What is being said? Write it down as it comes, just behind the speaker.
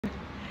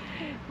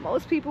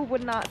Most people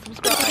would not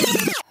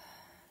subscribe.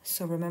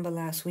 So remember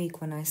last week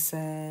when I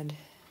said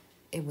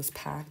it was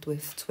packed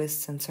with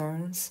twists and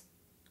turns?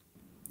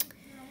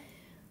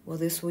 Well,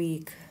 this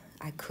week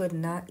I could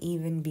not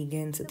even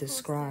begin to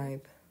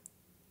describe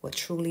what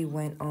truly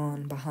went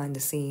on behind the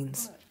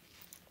scenes.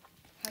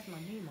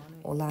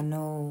 All I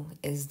know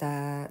is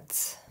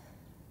that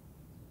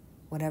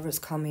whatever's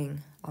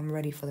coming, I'm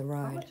ready for the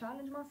ride. I'm gonna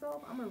challenge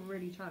myself. I'm gonna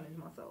really challenge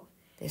myself.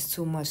 There's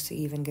too much to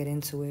even get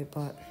into it,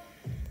 but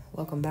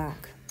welcome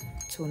back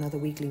to another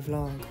weekly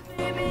vlog.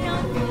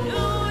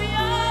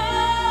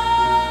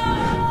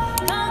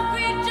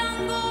 Concrete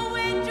jungle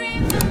with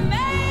dreams are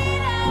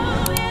made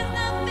of. There's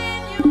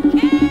nothing you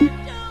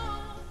can't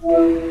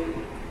do.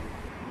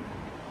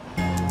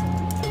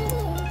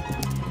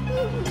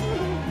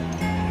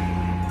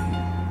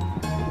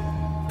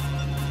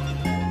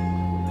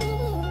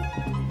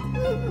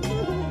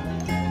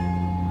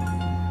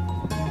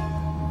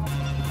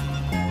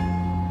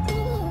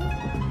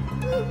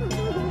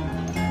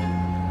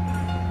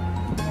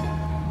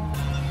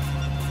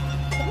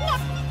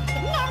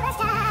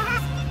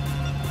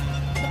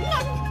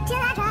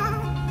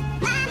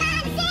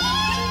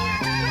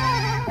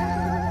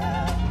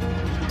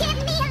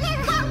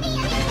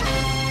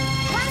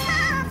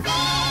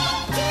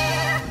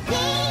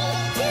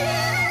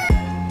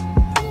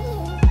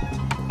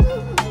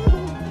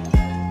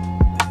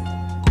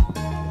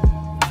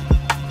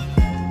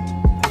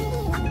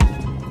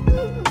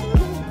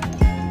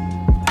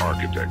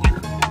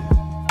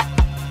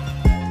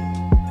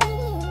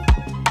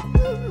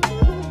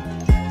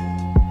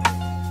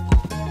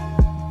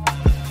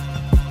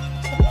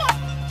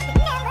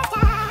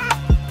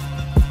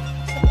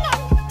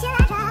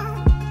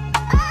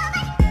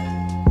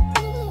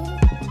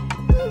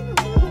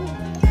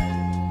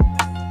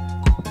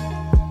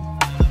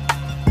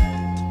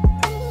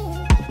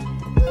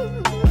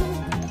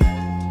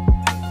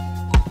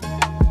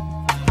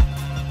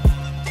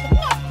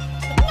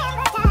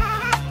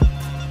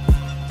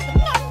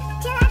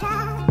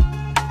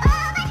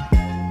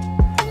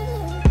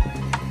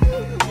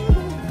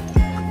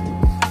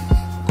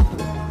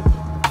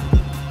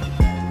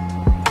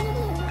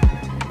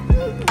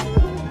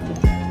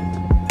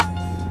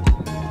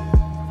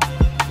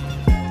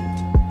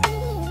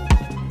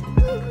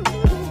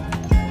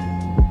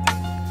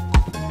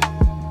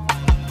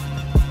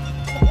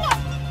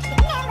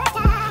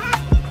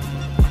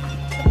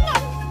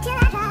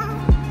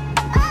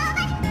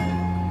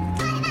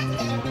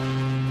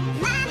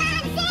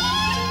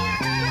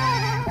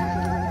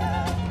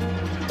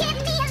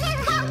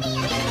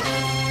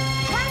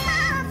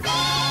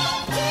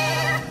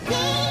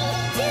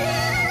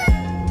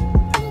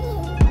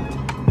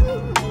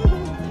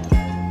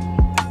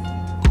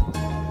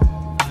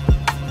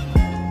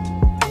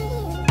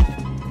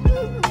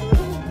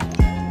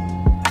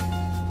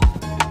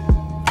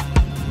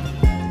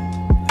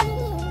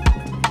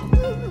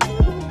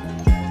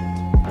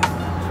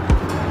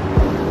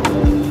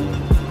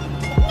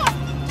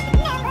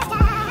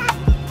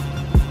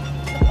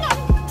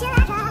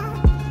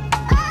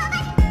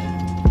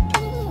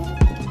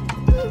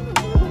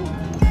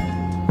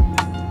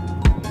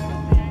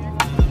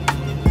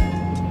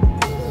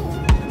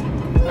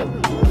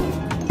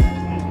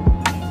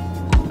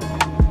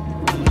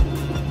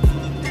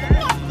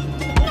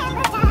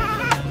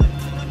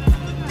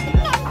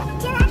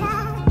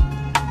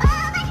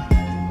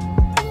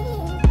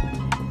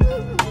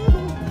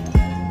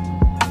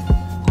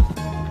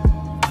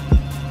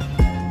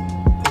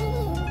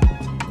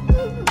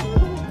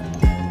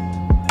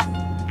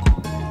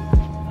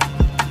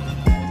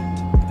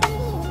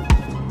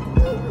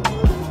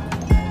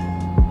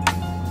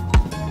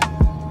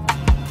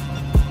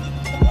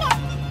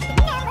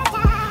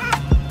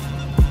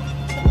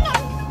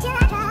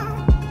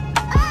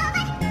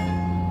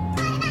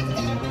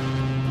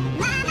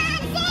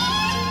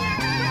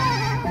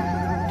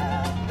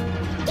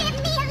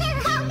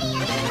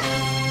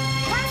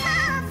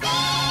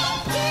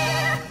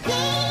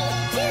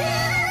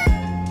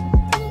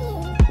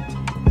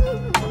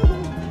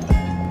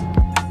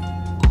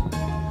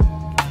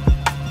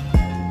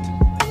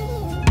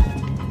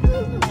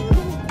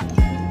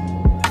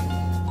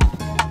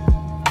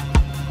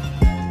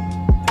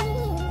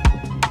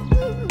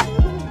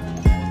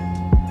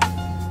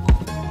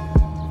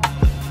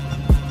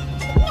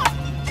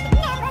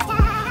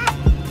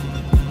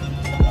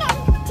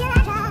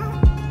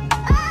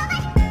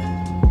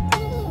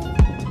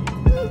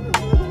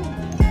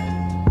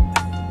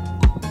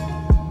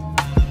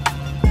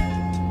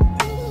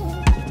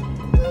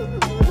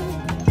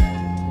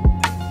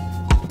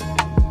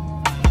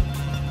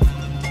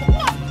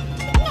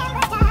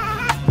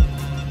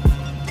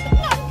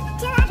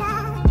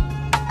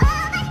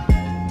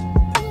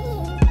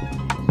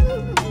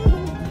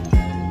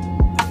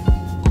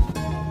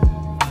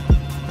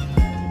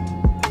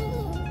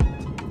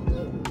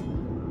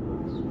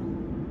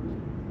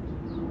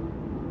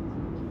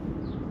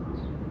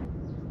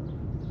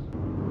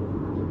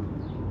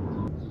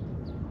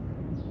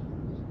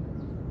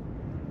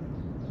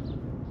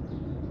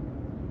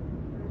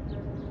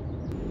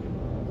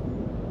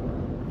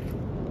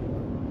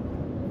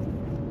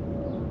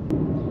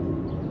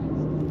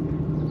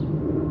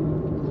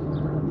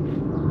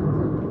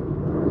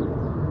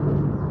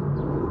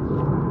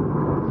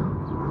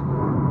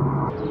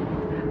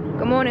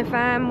 Good morning,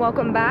 fam.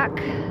 Welcome back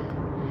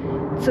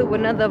to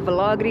another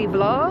vloggy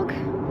vlog.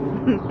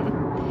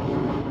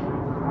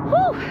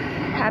 Whew.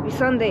 Happy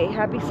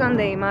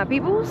Sunday, my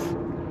peoples.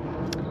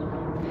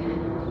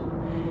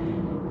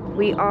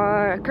 We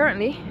are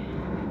currently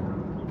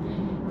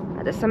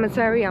at the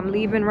cemetery. I'm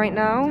leaving right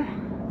now.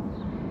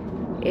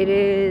 It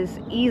is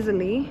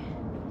easily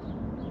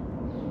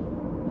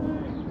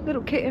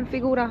little kitten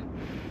figura.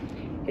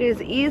 It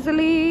is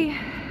easily,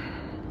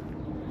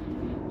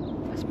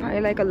 it's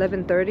probably like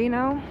 11:30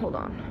 now. Hold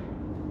on.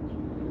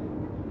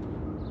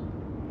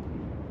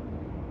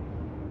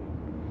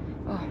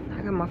 Oh,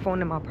 I got my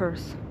phone in my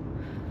purse.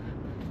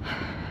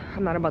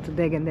 I'm not about to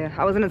dig in there.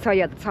 I was gonna tell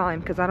you at the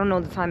time because I don't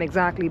know the time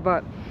exactly,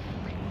 but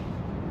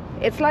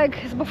it's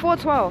before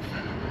 12.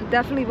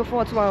 Definitely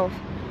before 12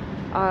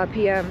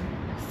 p.m.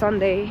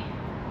 Sunday,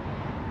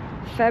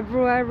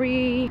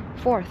 February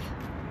 4th.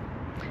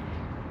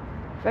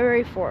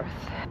 February 4th.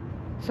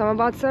 So I'm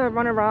about to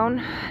run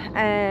around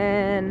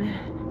and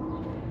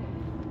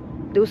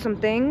do some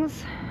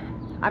things.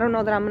 I don't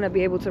know that I'm gonna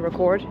be able to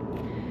record,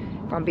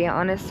 if I'm being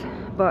honest,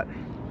 but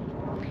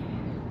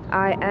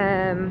I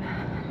am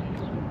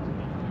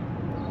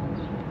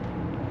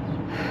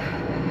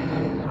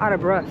out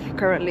of breath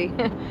currently.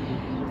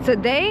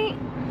 Today's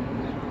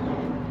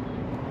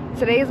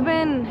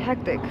been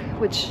hectic,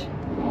 which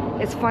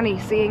is funny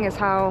seeing as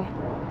how,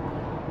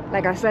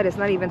 like I said, it's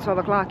not even 12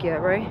 o'clock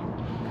yet, right?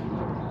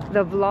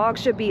 The vlog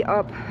should be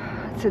up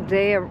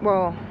today.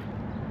 Well,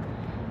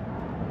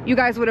 you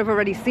guys would have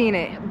already seen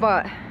it,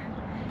 but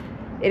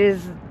it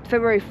is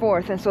February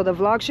 4th, and so the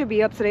vlog should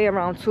be up today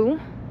around 2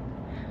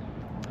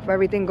 if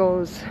everything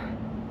goes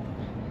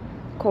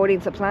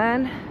according to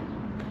plan.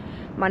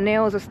 My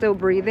nails are still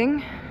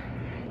breathing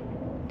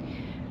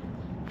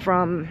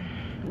from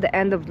the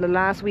end of the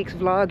last week's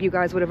vlog. You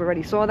guys would have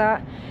already saw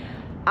that.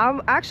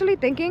 I'm actually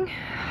thinking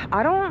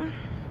I don't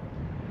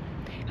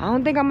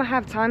think I'm gonna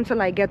have time to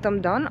like get them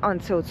done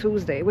until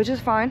Tuesday, which is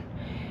fine.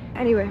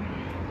 Anyway,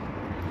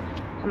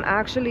 I'm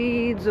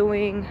actually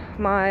doing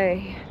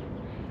my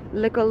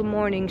little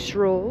morning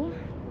stroll.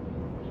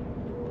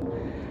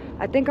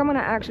 I think I'm gonna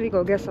actually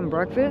go get some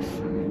breakfast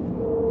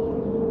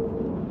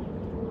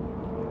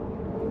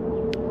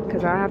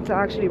because I have to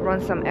actually run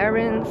some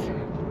errands.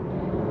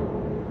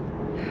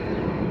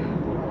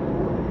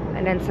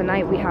 And then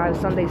tonight we have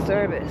Sunday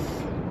service.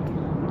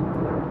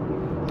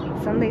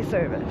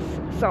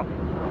 So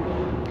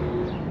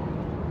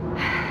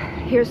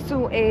here's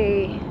to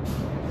a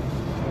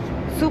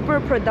super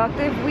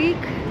productive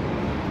week,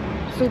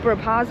 super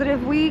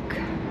positive week,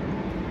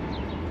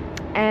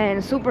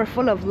 and super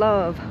full of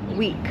love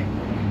week.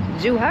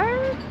 You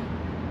heard?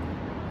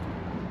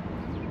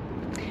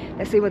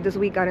 Let's see what this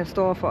week got in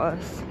store for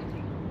us.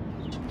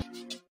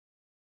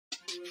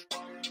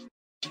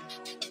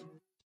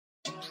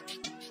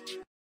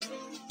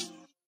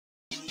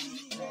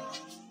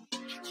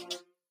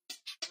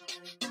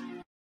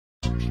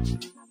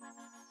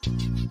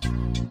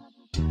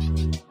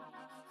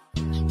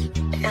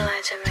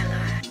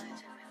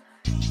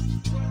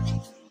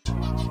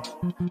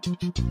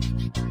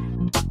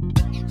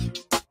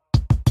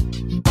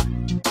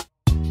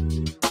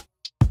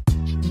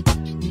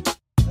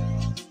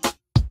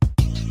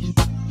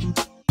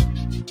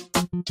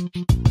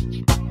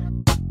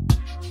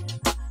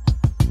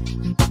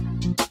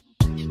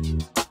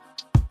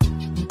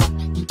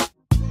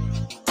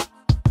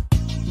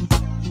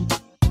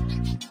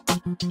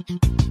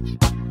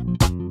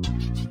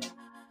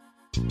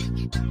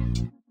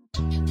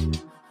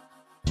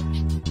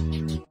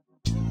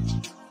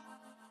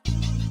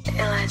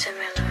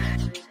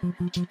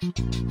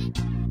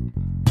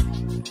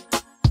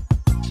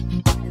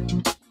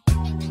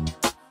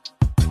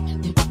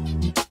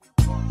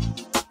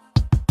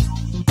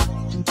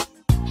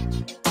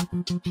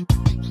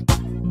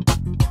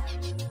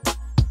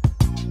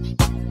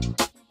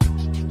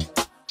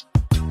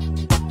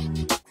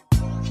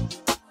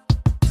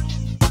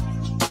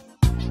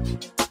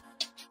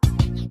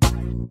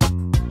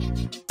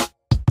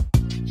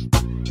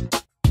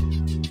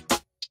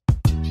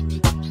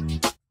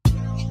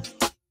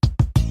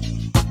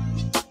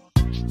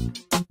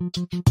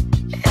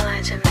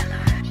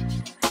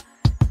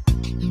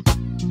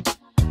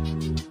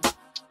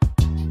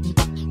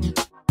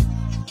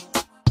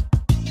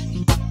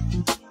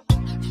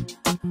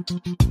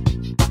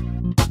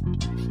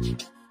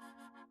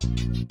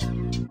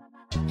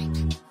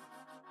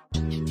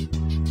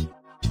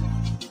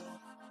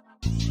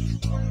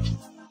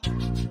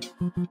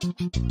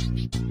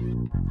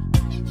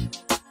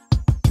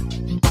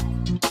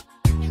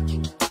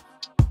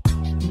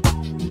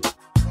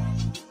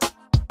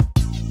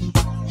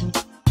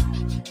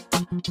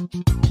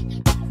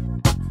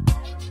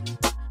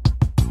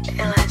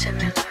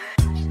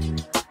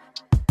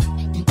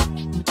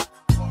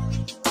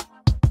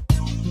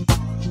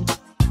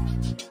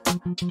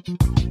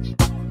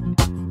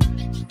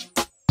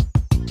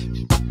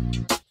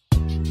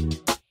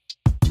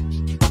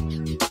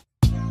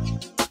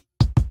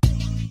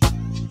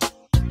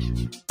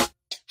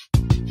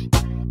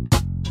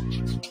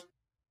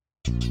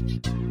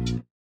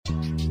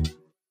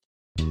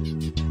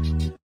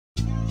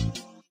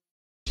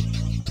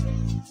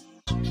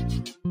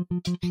 So,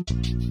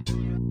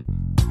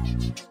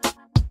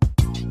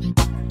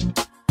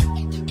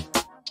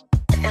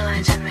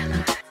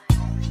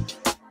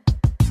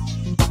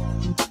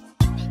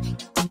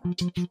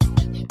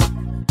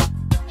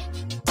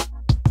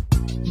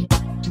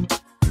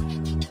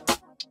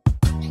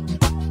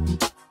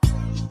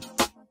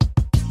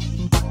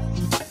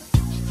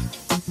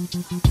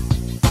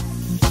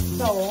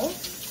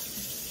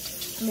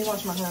 let me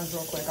wash my hands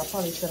real quick. I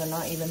probably should have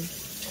not even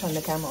turned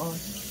the camera on.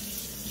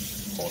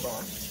 Hold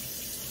on.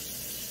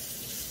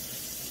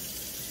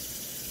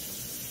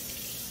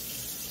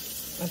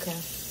 Okay.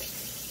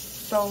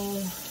 So,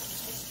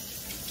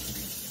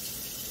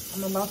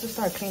 I'm about to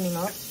start cleaning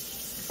up.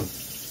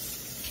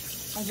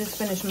 I just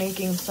finished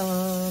making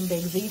some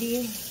baked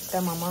ziti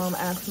that my mom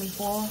asked me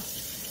for.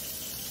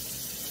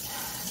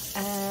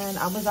 And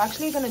I was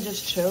actually gonna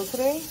just chill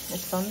today.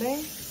 It's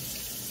Sunday.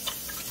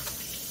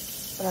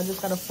 But I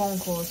just got a phone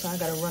call, so I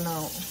gotta run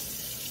out.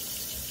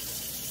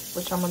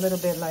 Which I'm a little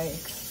bit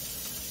like,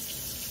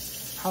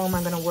 how am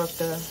I gonna work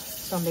the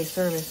Sunday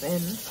service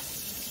in?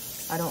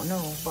 I don't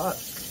know, but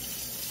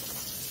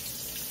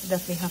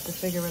definitely have to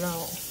figure it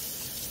out.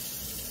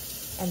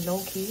 And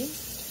low key,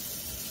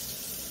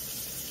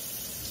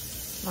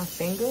 my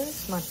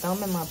fingers, my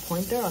thumb and my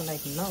pointer are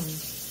like numb.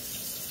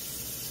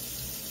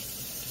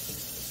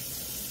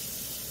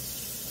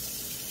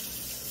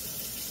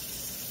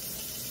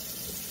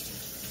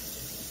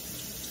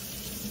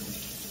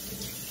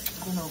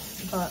 I don't know,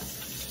 but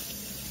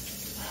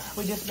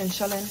we just been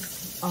chilling.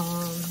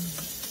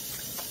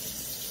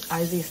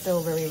 Izzy's still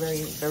very,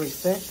 very, very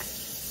sick,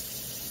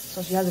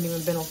 so she hasn't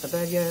even been off the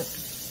bed yet.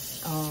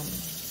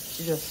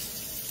 She's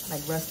just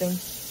like resting,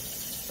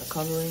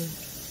 recovering.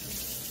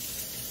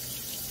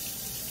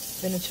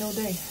 Been a chill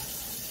day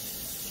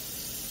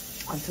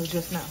until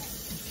just now.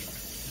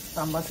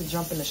 So I'm about to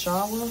jump in the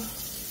shower.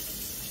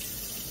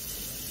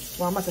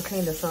 Well, I'm about to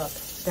clean this up,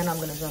 then I'm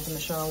gonna jump in the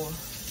shower,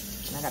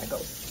 and I gotta go.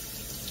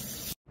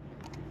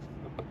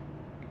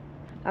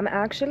 I'm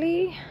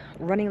actually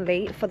running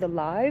late for the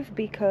live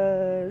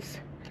because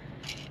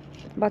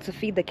I'm about to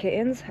feed the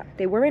kittens.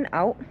 They weren't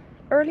out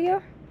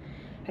earlier.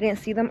 I didn't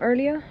see them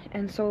earlier,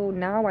 and so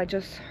now I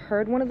just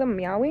heard one of them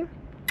meowing.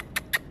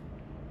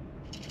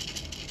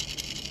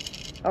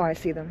 Oh, I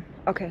see them.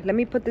 Okay, let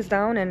me put this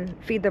down and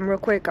feed them real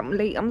quick. I'm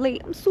late.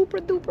 I'm super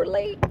duper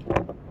late.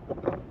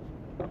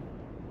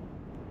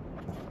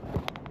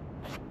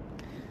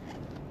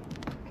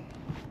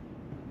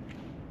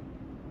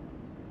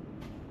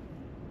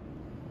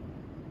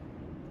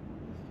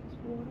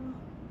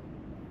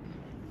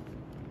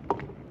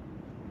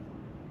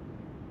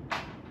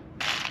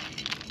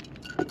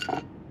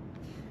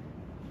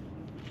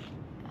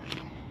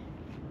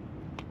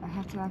 I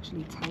have to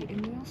actually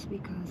tighten this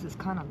because it's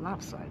kind of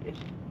lopsided,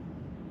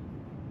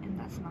 and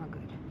that's not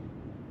good.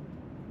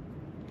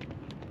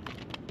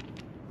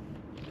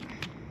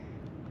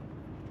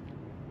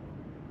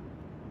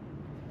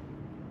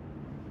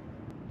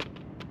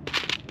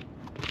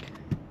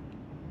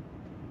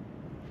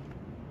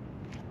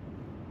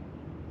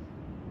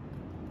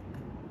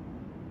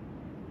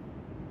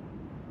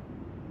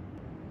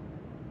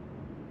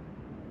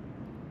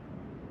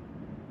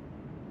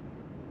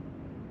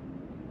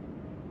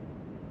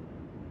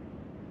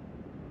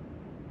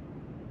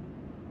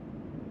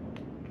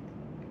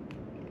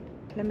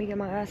 Let me get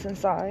my ass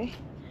inside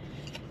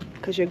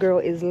because your girl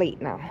is late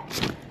now.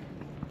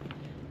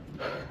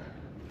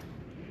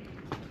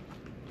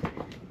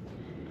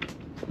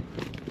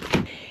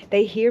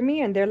 They hear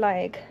me and they're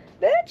like,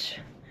 bitch,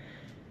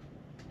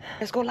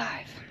 let's go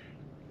live.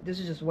 This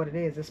is just what it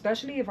is,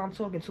 especially if I'm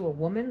talking to a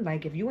woman.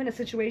 Like, if you're in a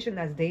situation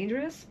that's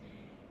dangerous,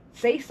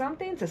 say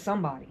something to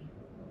somebody.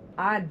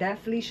 I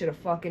definitely should have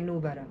fucking knew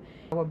better.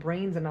 Our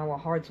brains and our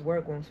hearts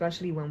work,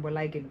 especially when we're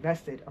like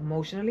invested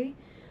emotionally,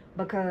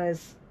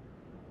 because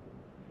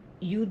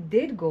you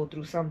did go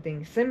through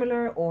something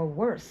similar or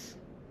worse,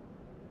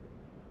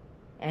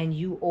 and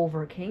you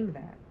overcame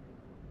that.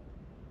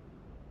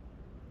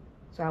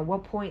 So at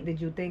what point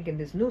did you think in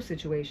this new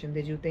situation,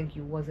 did you think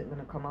you wasn't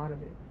going to come out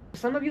of it? For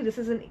some of you, this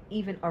isn't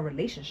even a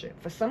relationship.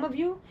 For some of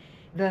you,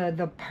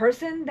 the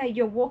person that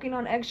you're walking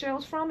on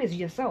eggshells from is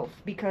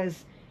yourself,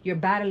 because you're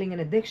battling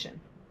an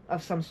addiction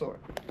of some sort.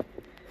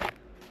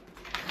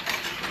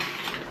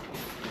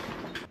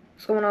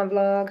 What's going on,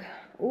 vlog?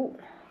 Ooh,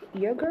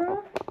 your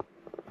girl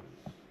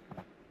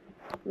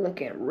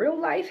looking real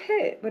life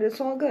hit, but it's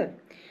all good.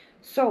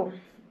 So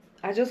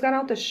I just got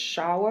out the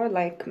shower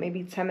like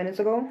maybe 10 minutes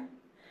ago,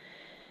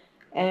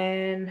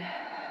 and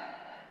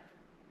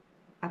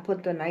I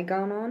put the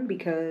nightgown on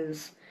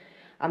because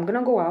I'm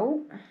gonna go out,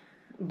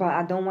 but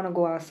I don't want to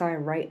go outside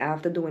right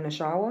after doing a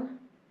shower.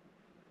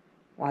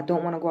 Well, I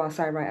don't want to go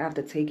outside right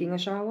after taking a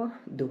shower,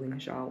 doing a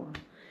shower,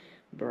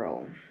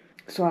 bro.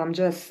 So I'm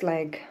just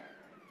like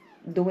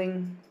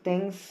doing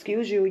things.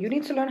 Excuse you, you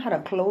need to learn how to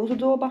close the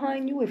door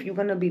behind you if you're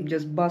gonna be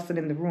just busted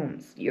in the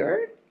rooms.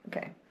 You're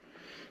okay.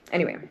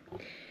 Anyway,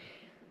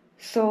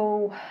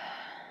 so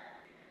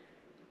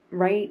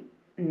right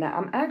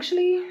now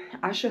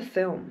I should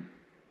film,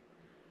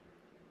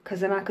 because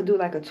then I could do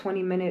like a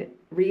 20-minute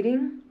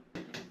reading.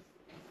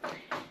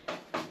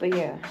 But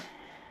yeah,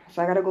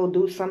 so I gotta go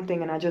do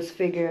something, and I just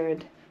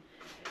figured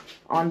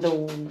on the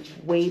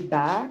way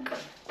back,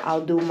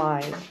 I'll do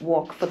my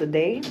walk for the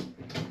day.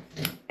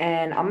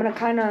 And I'm gonna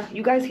kind of,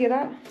 you guys hear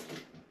that?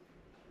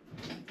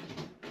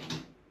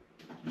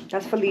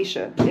 That's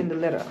Felicia in the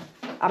litter.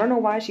 I don't know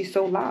why she's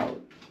so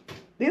loud.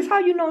 This is how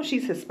you know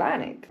she's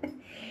Hispanic.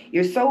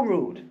 You're so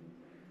rude.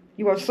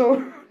 You are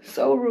so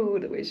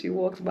rude the way she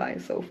walks by.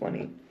 It's so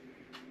funny.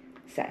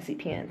 Sassy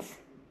pants.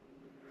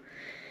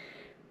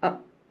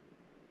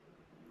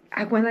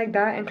 I went like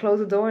that and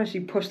closed the door, and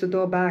she pushed the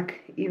door back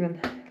even.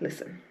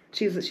 Listen,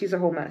 she's a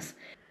whole mess.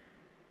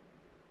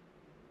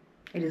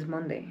 It is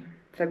Monday,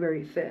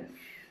 February 5th.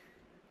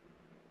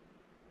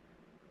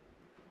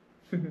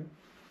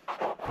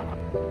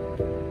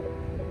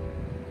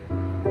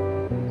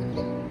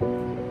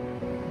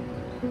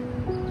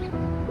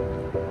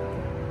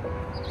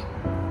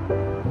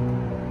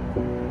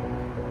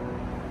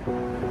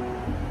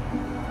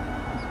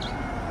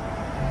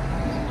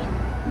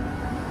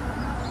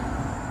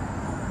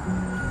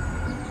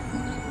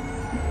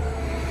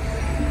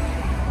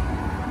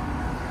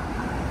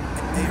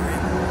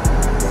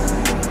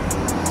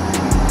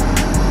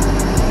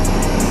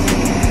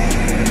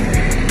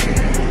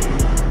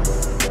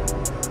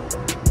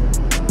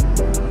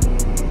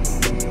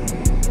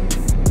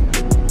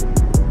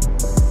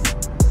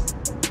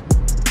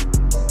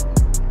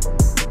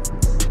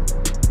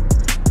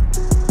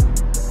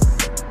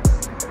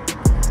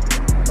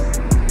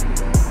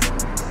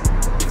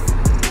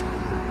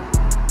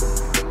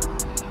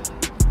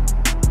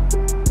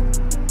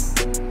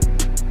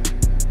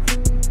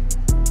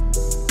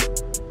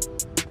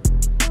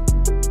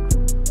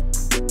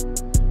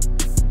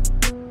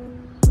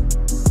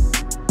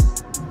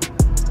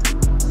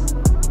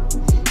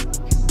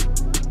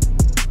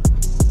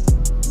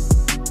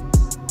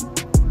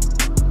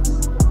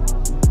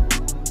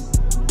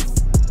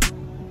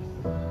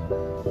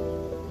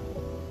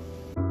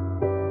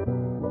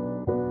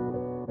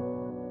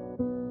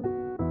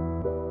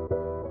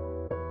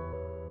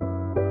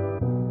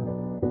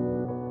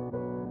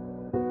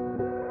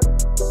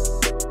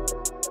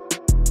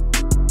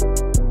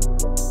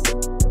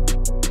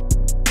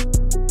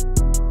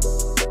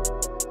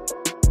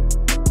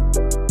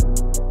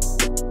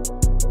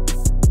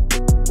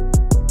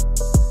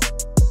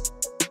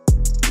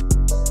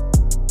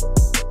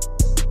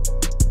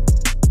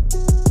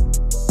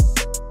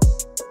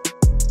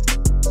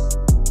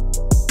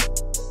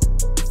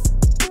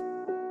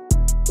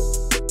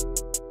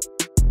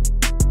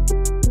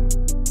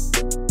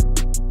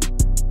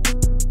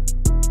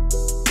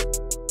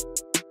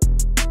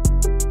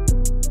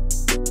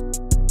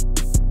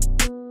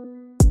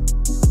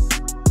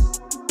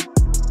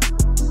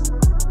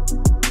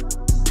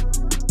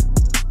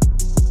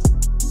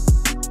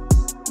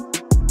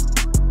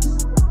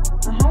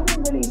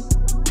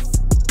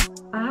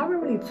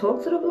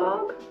 Talk to the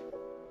vlog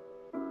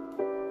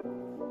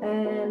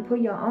and put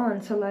you on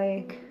to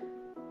like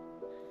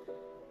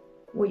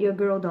what your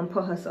girl done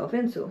put herself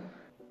into.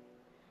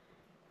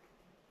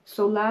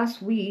 So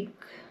last week,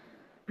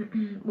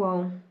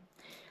 well,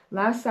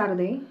 last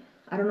Saturday,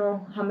 I don't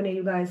know how many of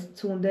you guys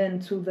tuned in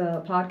to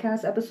the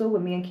podcast episode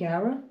with me and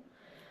Kiara,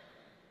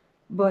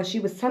 but she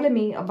was telling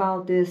me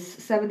about this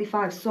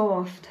 75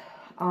 soft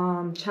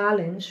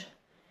challenge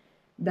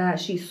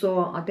that she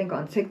saw, I think,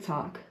 on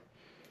TikTok.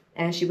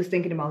 And she was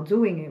thinking about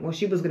doing it. Well,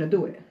 she was going to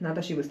do it. Not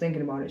that she was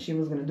thinking about it. She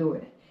was going to do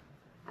it.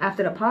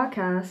 After the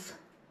podcast,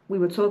 we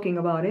were talking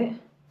about it.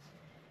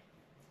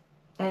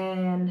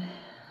 And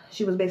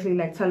she was basically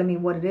like telling me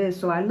what it is.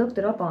 So I looked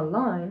it up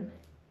online.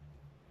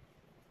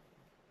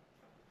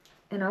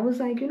 And I was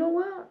like, you know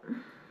what?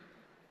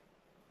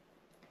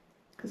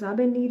 Because I've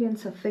been needing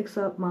to fix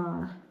up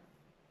my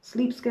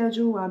sleep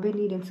schedule. I've been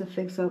needing to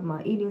fix up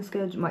my eating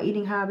schedule, my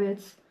eating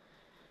habits.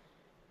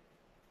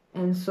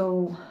 And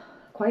so,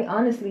 quite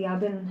honestly, I've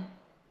been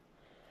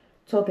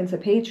talking to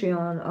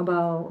Patreon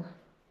about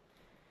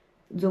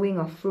doing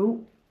a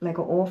fruit, like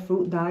an all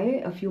fruit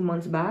diet a few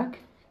months back.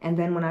 And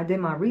then when I did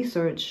my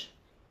research,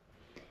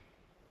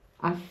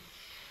 I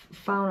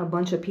found a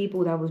bunch of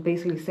people that was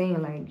basically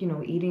saying like, you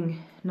know,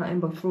 eating nothing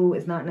but fruit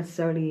is not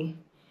necessarily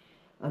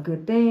a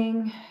good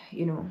thing.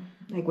 You know,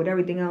 like with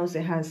everything else,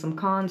 it has some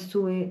cons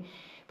to it.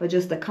 But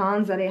just the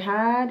cons that it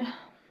had,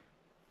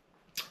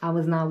 I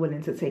was not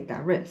willing to take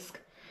that risk.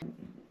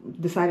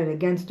 Decided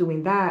against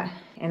doing that,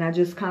 and I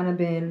just kind of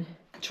been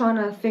trying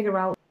to figure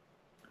out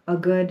a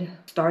good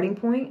starting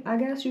point, I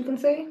guess you can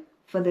say,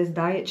 for this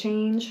diet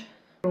change.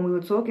 When we were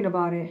talking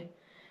about it,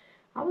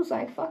 I was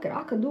like, fuck it,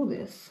 I could do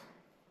this.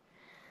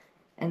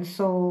 And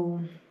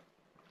so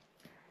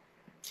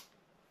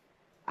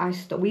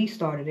we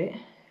started it.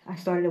 I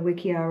started it with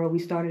Kiara. We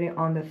started it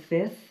on the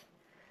 5th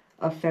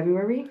of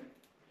February.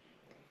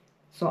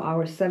 So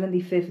our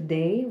 75th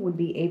day would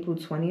be April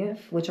 20th,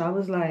 which I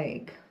was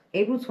like,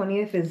 April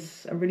 20th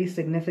is a really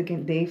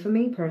significant day for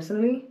me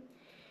personally.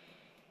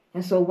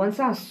 And so once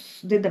I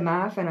did the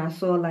math and I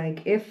saw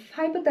like, if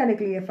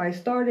hypothetically, if I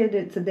started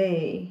it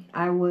today,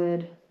 I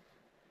would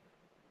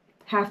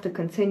have to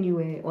continue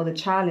it, or the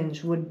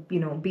challenge would, you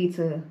know, be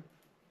to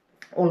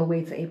all the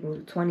way to April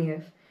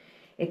 20th.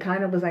 It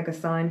kind of was like a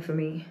sign for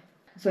me.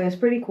 So it's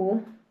pretty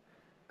cool.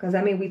 Because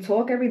I mean, we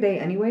talk every day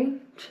anyway,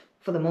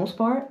 for the most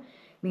part,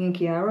 me and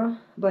Kiara.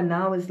 But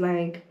now it's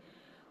like,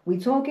 we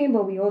talking,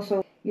 but we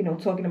also, you know,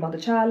 talking about the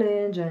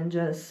challenge and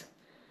just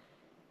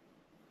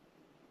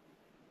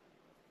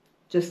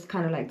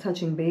kind of like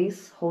touching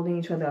base, holding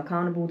each other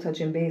accountable,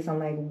 touching base on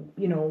like,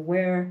 you know,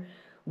 where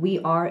we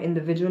are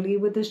individually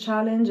with this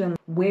challenge and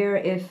where,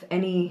 if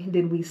any,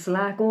 did we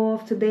slack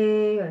off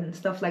today and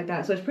stuff like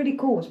that. So it's pretty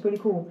cool. It's pretty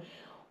cool.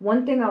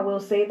 One thing I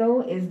will say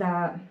though is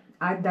that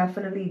I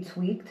definitely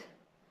tweaked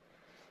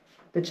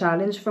the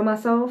challenge for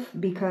myself,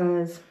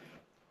 because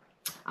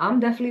I'm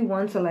definitely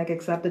one to like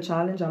accept the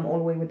challenge. I'm all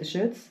the way with the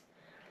shits.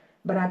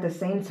 But at the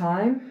same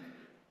time,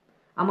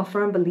 I'm a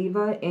firm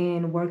believer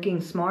in working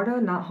smarter,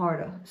 not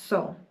harder.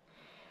 So,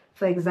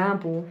 for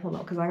example, hold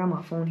on, because I got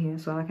my phone here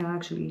so I can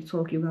actually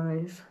talk you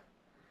guys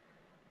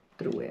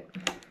through it.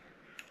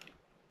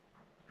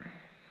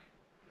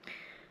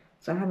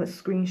 So I have a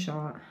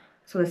screenshot.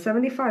 So the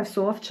 75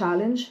 Soft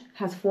Challenge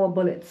has 4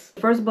 bullets. The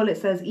first bullet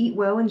says eat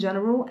well in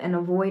general and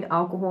avoid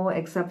alcohol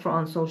except for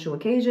on social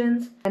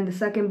occasions. And the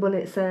second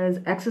bullet says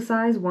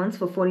exercise once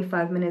for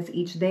 45 minutes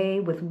each day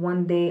with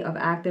 1 day of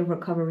active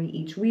recovery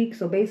each week.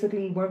 So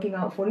basically working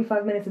out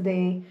 45 minutes a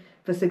day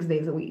for 6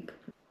 days a week.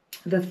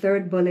 The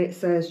third bullet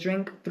says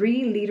drink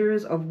 3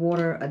 liters of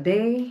water a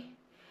day.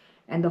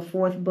 And the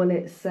fourth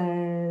bullet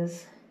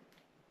says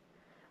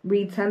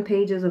read 10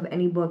 pages of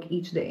any book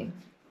each day.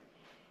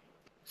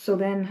 So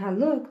then I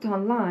looked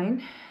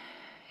online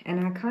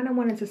and I kind of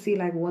wanted to see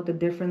like what the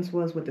difference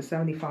was with the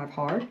 75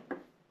 hard.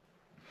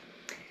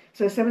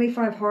 So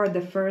 75 hard,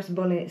 the first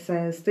bullet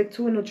says stick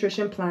to a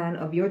nutrition plan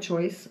of your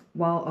choice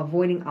while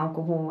avoiding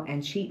alcohol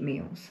and cheat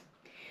meals.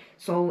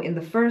 So in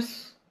the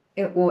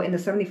in the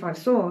 75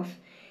 soft,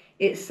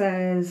 it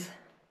says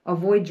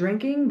avoid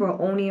drinking, but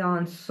only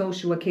on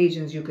social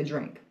occasions you could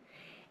drink.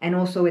 And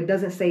also it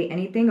doesn't say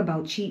anything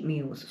about cheat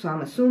meals. So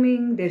I'm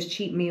assuming there's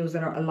cheat meals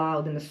that are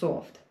allowed in the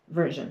soft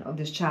version of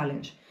this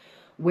challenge.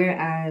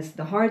 Whereas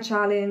the hard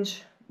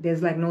challenge,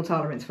 there's like no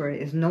tolerance for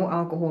it. It's no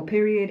alcohol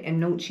period and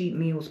no cheat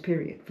meals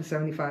period for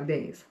 75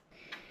 days.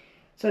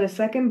 So the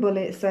second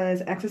bullet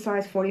says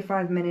exercise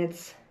 45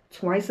 minutes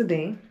twice a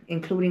day,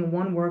 including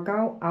 1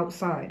 workout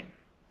outside.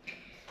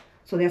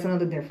 So that's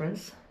another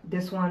difference.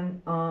 This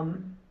one,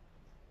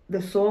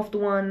 the soft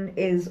one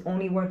is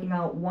only working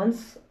out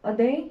once a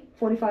day,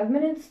 45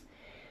 minutes.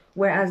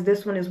 Whereas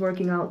this one is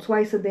working out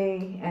twice a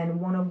day and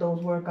one of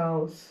those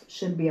workouts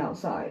should be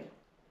outside.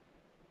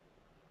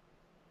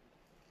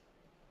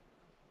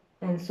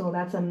 And so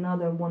that's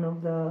another one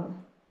of the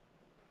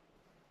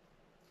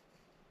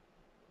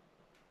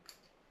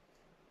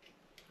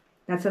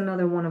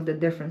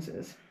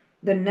differences.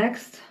 The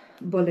next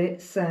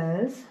bullet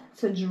says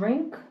to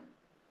drink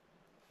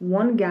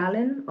 1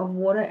 gallon of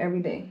water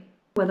every day,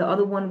 where the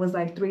other one was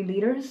like 3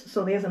 liters.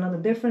 So there's another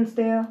difference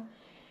there.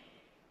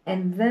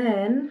 And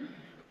then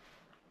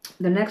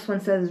the next one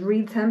says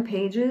read 10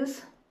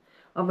 pages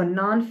of a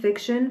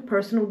non-fiction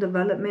personal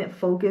development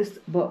focused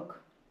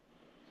book.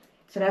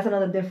 So that's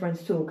another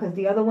difference too, because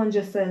the other one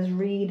just says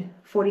read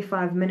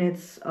 45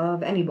 minutes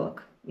of any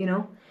book, you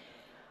know?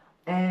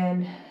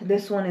 And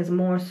this one is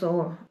more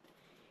so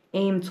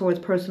aimed towards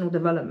personal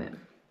development.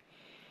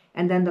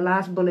 And then the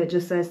last bullet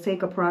just says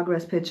take a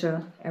progress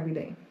picture every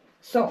day.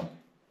 So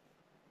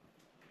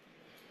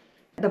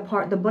the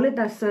bullet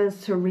that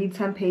says to read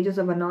 10 pages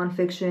of a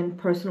non-fiction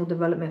personal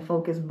development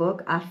focused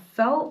book, I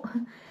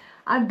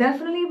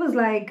definitely was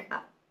like,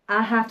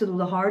 I have to do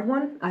the hard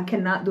one. I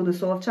cannot do the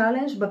soft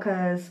challenge,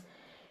 because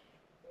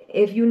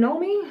if you know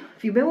me,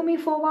 if you've been with me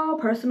for a while,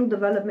 personal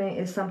development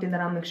is something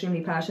that I'm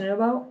extremely passionate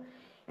about.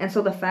 And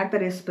so the fact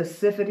that it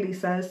specifically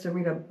says to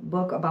read a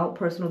book about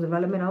personal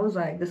development, I was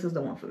like, this is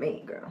the one for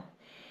me, girl.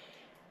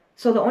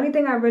 So the only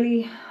thing I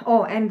really,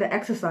 and the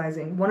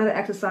exercising. One of the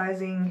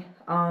exercising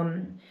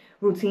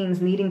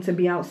routines needing to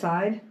be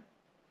outside,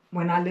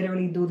 when I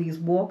literally do these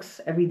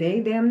walks every day,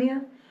 damn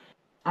near,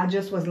 I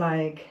just was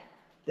like,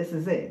 this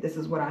is it. This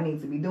is what I need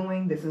to be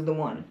doing. This is the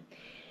one.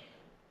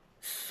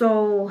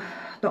 So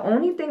the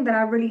only thing that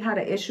I really had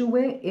an issue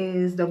with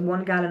is the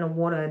 1 gallon of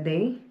water a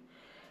day.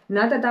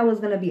 Not that that was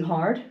going to be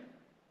hard,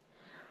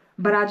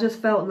 but I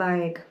just felt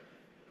like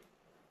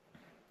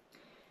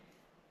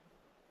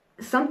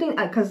something,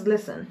 because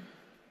listen,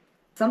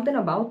 something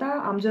about that,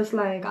 I'm just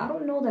like, I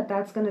don't know that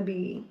that's going to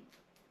be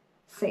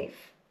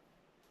safe.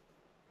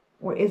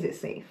 Or is it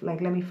safe? Like,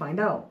 let me find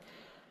out.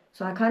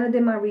 So I kind of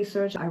did my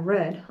research. I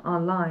read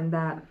online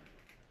that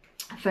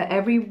for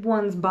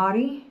everyone's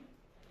body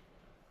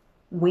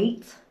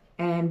weight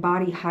and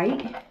body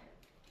height,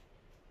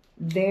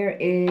 there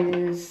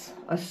is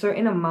a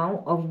certain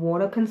amount of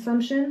water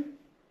consumption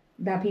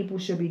that people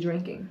should be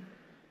drinking.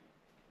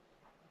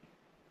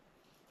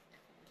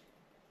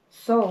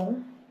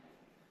 So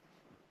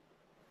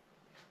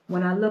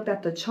when I looked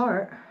at the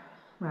chart,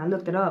 when I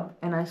looked it up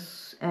and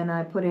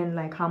I put in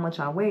like how much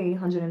I weigh,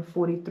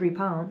 143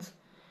 pounds,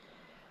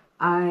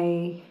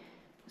 I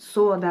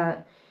saw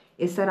that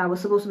it said I was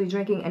supposed to be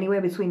drinking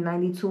anywhere between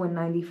 92 and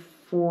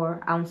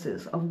 94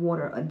 ounces of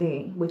water a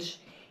day, which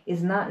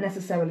is not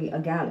necessarily a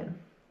gallon.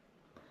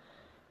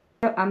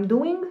 I'm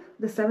doing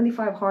the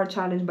 75 hard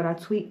challenge, but I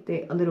tweaked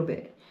it a little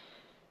bit.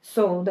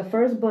 So the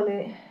first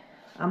bullet,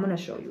 I'm going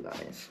to show you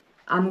guys.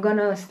 I'm going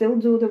to still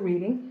do the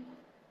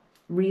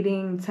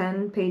reading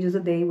 10 pages a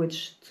day,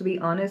 which to be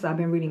honest, I've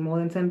been reading more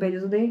than 10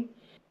 pages a day.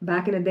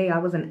 Back in the day, I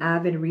was an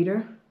avid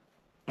reader.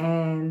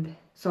 And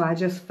so I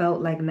just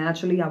felt like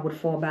naturally I would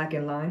fall back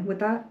in line with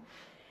that.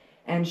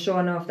 And sure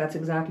enough, that's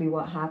exactly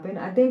what happened.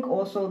 I think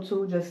also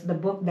too, just the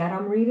book that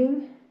I'm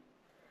reading,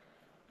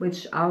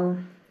 which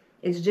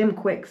it's Jim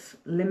Quick's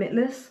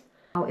Limitless.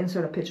 I'll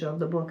insert a picture of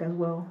the book as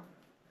well.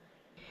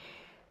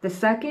 The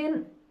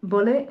second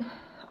bullet,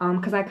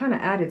 because I kind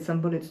of added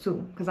some bullets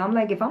too. Because I'm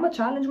like, if I'm going to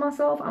challenge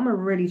myself, I'm going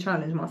to really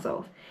challenge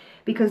myself.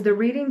 Because the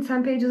reading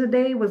 10 pages a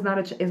day is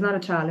not a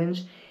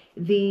challenge.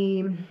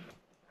 The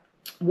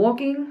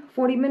walking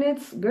 40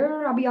 minutes,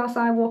 girl, I'll be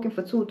outside walking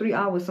for 2 or 3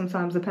 hours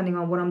sometimes, depending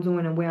on what I'm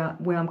doing and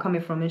where I'm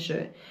coming from and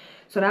shit.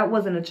 So that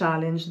wasn't a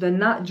challenge. The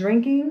not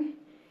drinking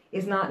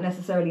is not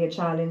necessarily a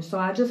challenge. So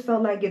I just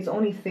felt like it's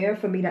only fair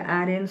for me to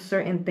add in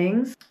certain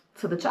things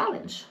to the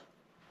challenge.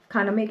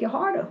 Kind of make it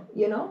harder,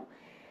 you know?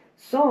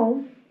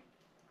 So,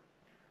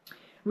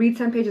 read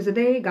 10 pages a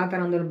day, got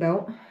that under the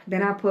belt.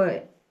 Then I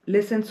put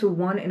listen to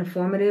one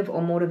informative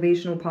or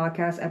motivational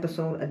podcast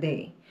episode a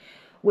day,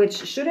 which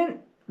shouldn't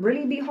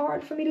really be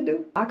hard for me to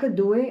do. I could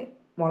do it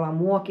while I'm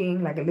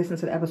walking, like I listen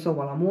to the episode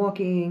while I'm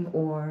walking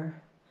or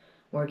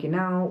working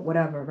out,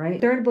 whatever, right?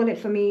 Third bullet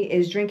for me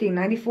is drinking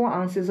 94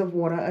 ounces of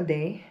water a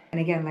day. And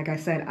again, like I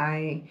said,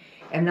 I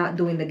am not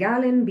doing the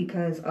gallon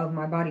because of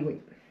my body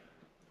weight.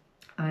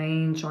 I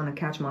ain't trying to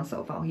catch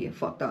myself out here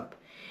fucked up.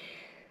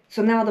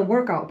 So now the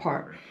workout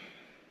part.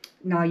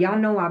 Now, y'all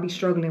know I'll be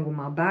struggling with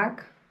my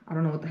back. I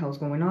don't know what the hell's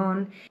going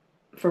on.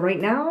 For right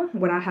now,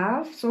 what I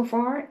have so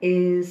far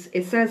is,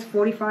 it says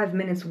 45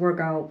 minutes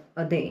workout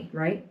a day,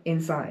 right?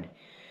 Inside.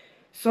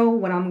 So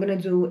what I'm going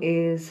to do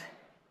is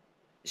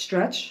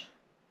stretch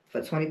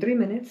for 23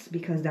 minutes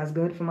because that's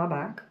good for my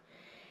back.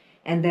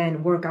 And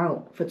then work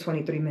out for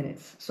 23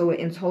 minutes. So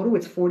in total,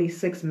 it's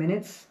 46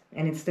 minutes.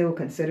 And it's still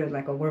considered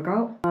like a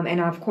workout. And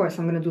of course,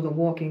 I'm going to do the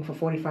walking for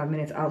 45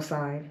 minutes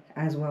outside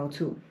as well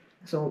too.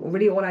 So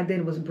really all I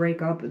did was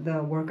break up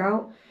the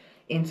workout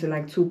into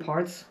like 2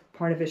 parts.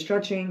 Part of it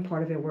stretching,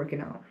 part of it working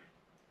out.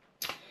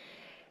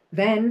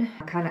 Then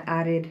I kind of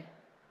added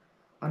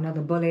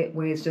another bullet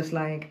where it's just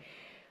like,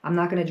 I'm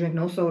not going to drink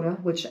no soda,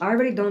 which I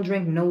already don't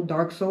drink no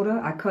dark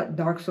soda. I cut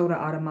dark soda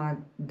out of my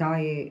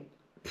diet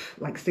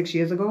like 6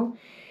 years ago.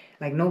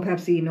 Like no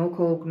Pepsi, no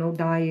Coke, no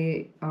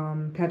diet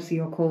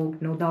Pepsi or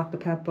Coke, no Dr.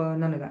 Pepper,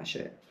 none of that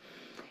shit.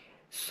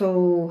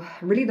 So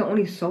really the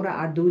only soda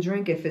I do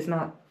drink, if it's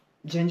not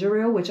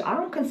ginger ale, which I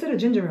don't consider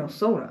ginger ale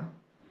soda,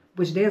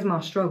 which there's my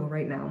struggle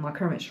right now, my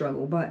current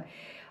struggle. But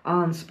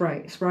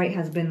Sprite. Sprite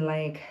has been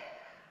like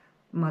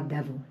my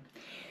devil.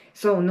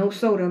 So no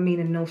soda,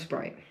 meaning no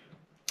Sprite.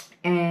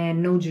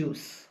 And no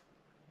juice,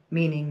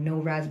 meaning no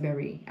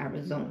raspberry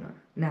Arizona.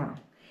 Now,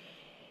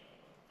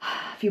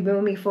 if you've been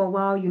with me for a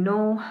while, you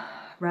know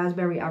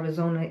raspberry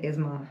Arizona is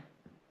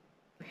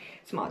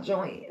it's my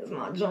joint. It's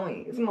my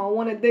joint. It's my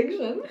one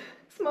addiction.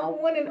 It's my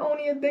one and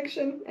only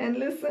addiction. And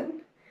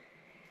listen,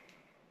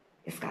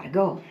 it's gotta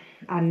go.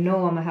 I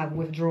know I'm gonna have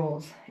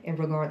withdrawals in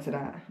regard to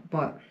that,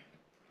 but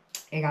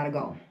it gotta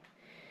go.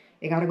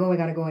 It gotta go, it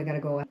gotta go, it gotta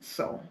go.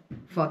 So,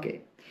 fuck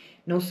it.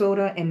 No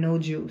soda and no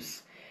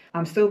juice.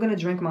 I'm still gonna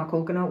drink my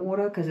coconut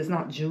water because it's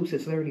not juice,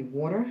 it's literally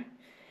water.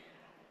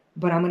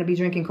 But I'm going to be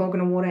drinking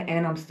coconut water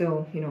and I'm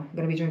still, you know,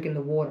 going to be drinking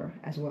the water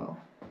as well.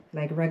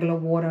 Like regular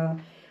water.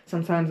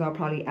 Sometimes I'll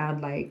probably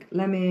add like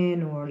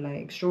lemon or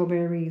like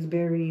strawberries,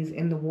 berries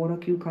in the water,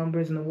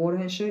 cucumbers in the water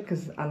and shit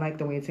because I like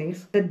the way it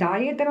tastes. The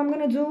diet that I'm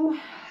going to do,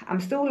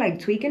 I'm still like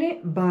tweaking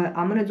it, but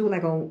I'm going to do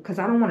like because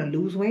I don't want to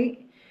lose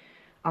weight.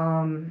 I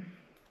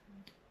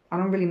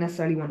don't really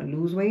necessarily want to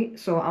lose weight.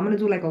 So I'm going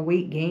to do like a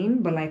weight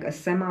gain, but like a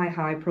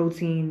semi-high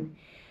protein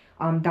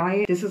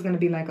diet. This is going to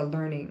be like a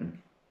learning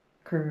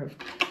curve.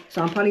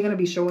 So I'm probably going to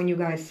be showing you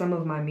guys some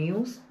of my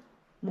meals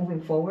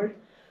moving forward.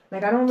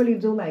 Like, I don't really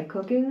do, like,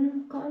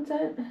 cooking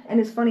content. And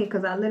it's funny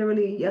because I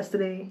literally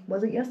yesterday,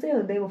 was it yesterday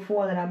or the day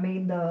before that I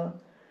made the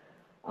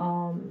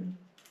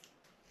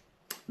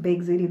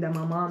baked ziti that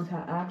my mom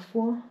had asked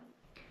for?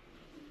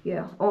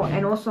 Yeah. Oh,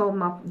 and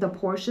also the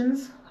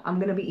portions. I'm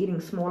going to be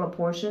eating smaller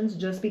portions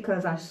just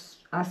because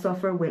I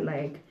suffer with,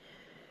 like,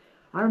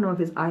 I don't know if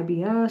it's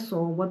IBS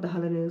or what the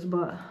hell it is,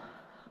 but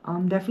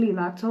definitely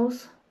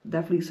lactose.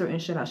 Definitely certain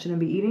shit I shouldn't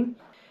be eating.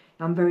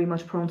 I'm very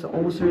much prone to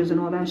ulcers and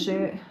all that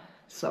shit.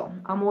 So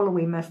I'm all the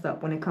way messed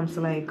up when it comes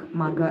to like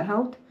my gut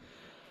health.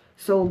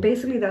 So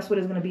basically that's what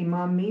is going to be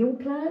my meal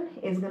plan.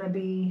 Is going to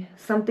be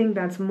something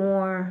that's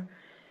more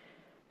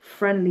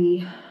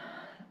friendly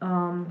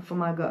for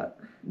my gut.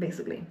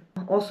 basically.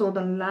 Also,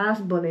 the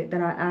last bullet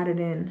that I added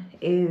in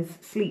is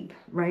sleep,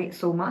 right?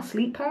 So my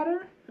sleep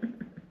pattern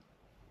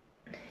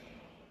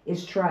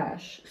is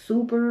trash,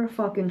 super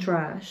fucking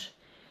trash.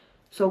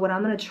 So what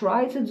I'm gonna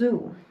try to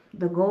do,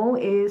 the goal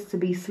is to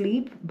be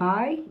asleep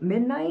by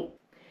midnight.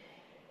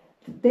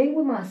 The thing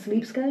with my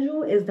sleep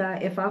schedule is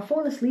that if I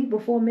fall asleep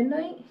before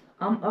midnight,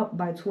 I'm up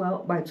by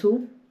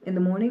 2 in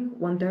the morning,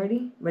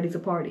 1:30, ready to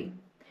party.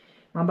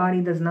 My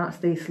body does not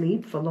stay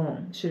asleep for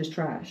long. Shit is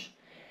trash.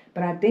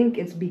 But I think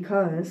it's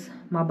because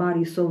my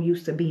body's so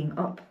used to being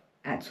up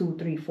at 2,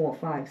 3, 4,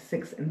 5,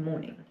 6 in the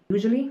morning.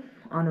 Usually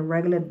on a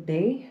regular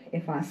day,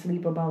 if I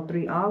sleep about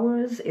 3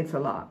 hours, it's a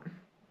lot.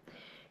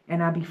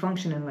 And I be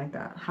functioning like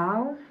that.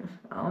 How?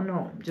 I don't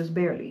know, just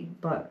barely.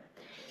 But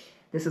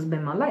this has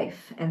been my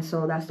life. And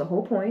so that's the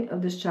whole point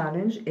of this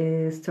challenge,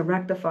 is to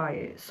rectify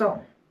it.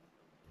 So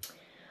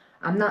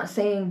I'm not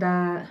saying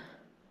that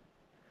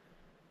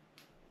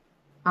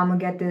I'm gonna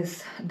get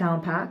this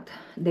down packed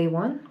day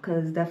one,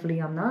 because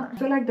definitely I'm not. I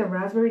feel like the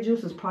raspberry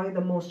juice is probably the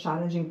most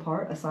challenging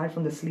part aside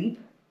from the sleep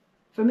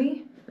for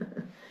me.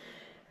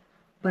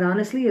 But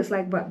honestly, it's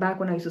like back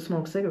when I used to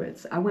smoke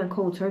cigarettes. I went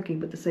cold turkey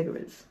with the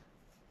cigarettes.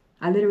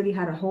 I literally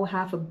had a whole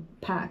half a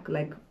pack,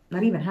 like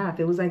not even half.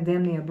 It was like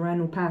damn near a brand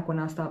new pack when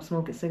I stopped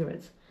smoking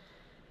cigarettes.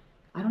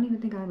 I don't even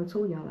think I ever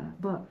told y'all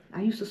that, but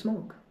I used to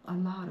smoke a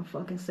lot of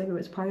fucking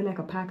cigarettes, probably like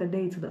a pack a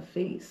day to the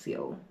face,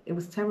 yo. It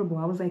was terrible.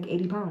 I was like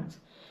 80 pounds.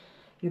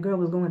 Your girl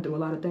was going through a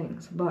lot of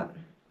things, but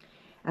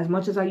as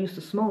much as I used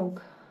to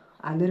smoke,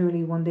 I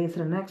literally one day to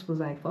the next was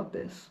like, fuck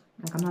this.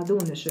 Like, I'm not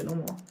doing this shit no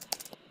more.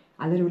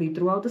 I literally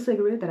threw out the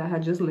cigarette that I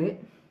had just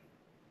lit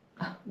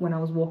when I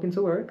was walking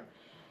to work,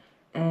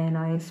 and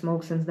I ain't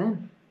smoked since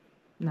then.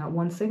 Not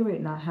one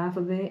cigarette, not half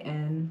of it,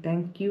 and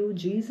thank you,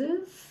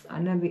 Jesus, I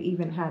never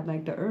even had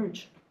like the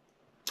urge.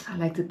 I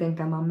like to think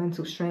that my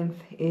mental strength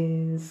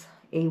is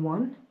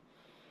A1.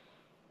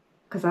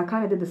 Because I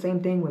kind of did the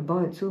same thing with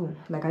bud too.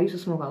 Like, I used to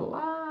smoke a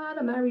lot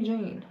of Mary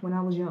Jane when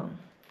I was young.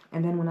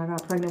 And then when I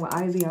got pregnant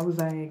with Izzy, I was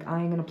like, I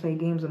ain't going to play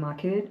games with my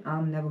kid.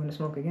 I'm never going to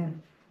smoke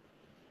again.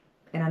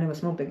 And I never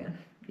smoked again,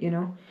 you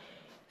know?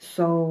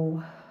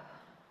 So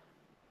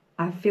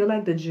I feel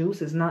like the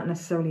juice is not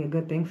necessarily a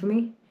good thing for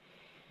me.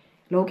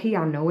 Low-key,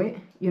 I know it.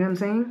 You know what I'm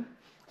saying?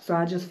 So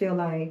I just feel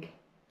like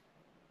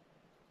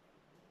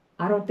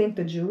I don't think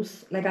the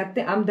juice... Like,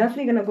 I'm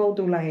definitely going to go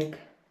through, like,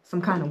 some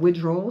kind of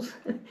withdrawals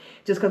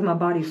just because my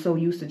body's so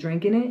used to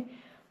drinking it.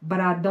 But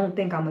I don't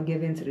think I'm going to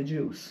give in to the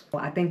juice.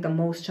 I think the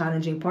most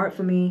challenging part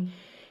for me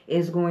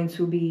is going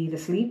to be the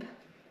sleep,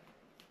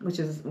 which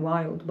is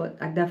wild. But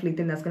I definitely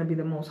think that's going to be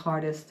the most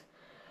hardest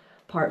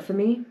part for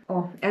me.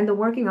 Oh, and the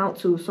working out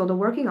too. So the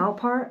working out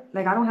part,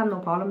 like, I don't have no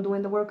problem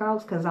doing the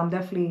workouts because I'm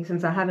definitely,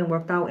 since I haven't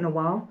worked out in a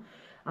while,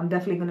 I'm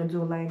definitely going to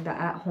do like the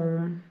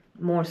at-home,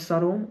 more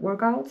subtle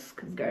workouts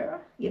because,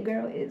 girl, your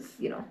girl is,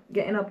 you know,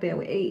 getting up there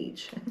with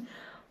age.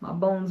 My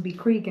bones be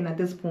creaking at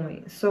this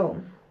point. So,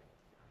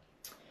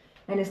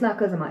 and it's not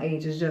because of my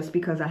age. It's just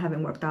because I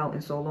haven't worked out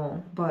in so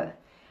long. But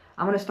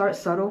I'm going to start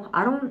subtle.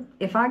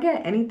 If I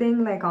get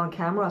anything like on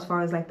camera as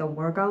far as like the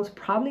workouts,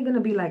 probably going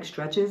to be like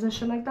stretches and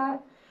shit like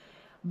that.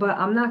 But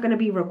I'm not going to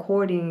be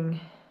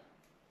recording.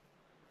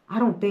 I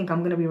don't think I'm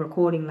going to be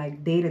recording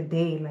like day to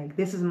day. Like,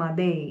 this is my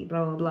day,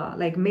 blah, blah, blah.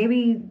 Like,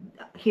 maybe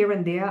here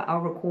and there I'll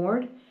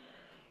record,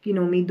 you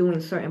know, me doing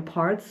certain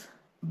parts.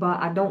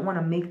 But I don't want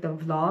to make the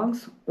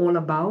vlogs all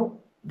about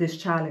this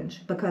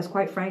challenge. Because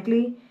quite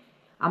frankly,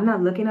 I'm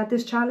not looking at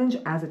this challenge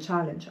as a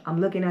challenge. I'm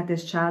looking at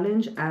this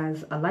challenge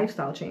as a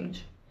lifestyle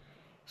change.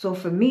 So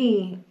for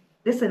me,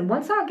 listen,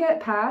 once I get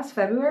past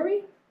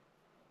February,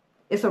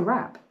 it's a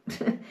wrap.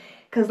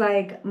 Because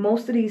like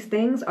most of these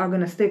things are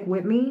going to stick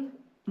with me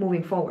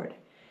moving forward.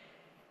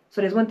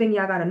 So there's one thing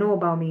y'all got to know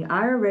about me.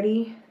 I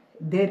already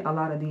did a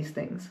lot of these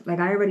things. Like,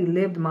 I already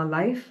lived my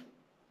life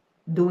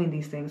doing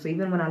these things. So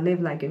even when I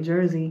lived like in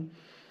Jersey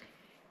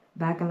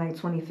back in like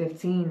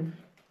 2015,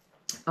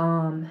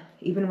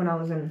 even when I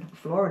was in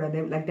Florida,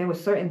 there were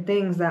certain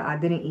things that I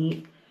didn't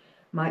eat.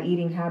 My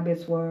eating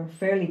habits were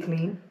fairly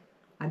clean.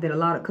 I did a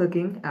lot of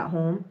cooking at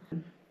home.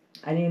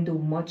 I didn't do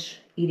much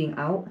eating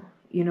out,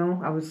 you know.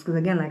 Because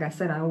again, like I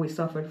said, I always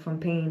suffered from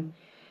pain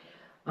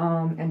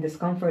and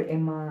discomfort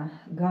in my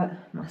gut,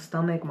 my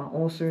stomach, my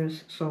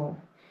ulcers. So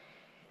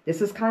this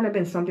has kind of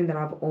been something that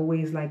I've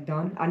always like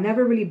done. I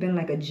never really been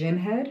like a gym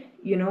head,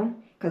 you know,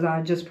 because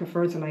I just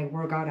prefer to like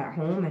work out at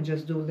home and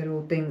just do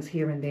little things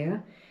here and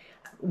there.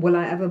 Will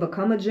I ever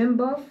become a gym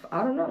buff?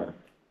 I don't know.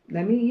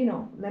 Let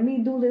me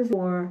do this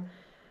for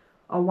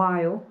a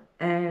while,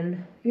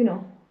 and you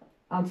know,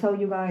 I'll tell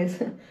you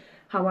guys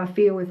how I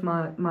feel if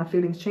my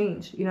feelings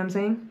change. You know what I'm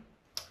saying?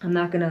 I'm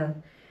not gonna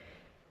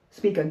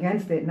speak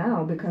against it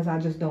now because I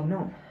just don't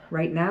know.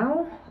 Right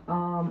now,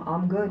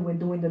 I'm good with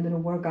doing the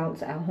little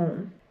workouts at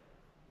home.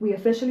 We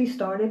officially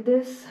started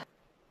this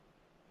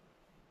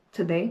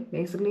today,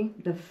 basically,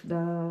 the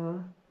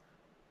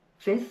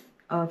 5th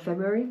of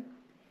February.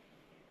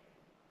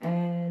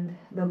 And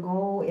the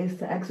goal is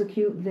to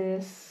execute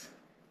this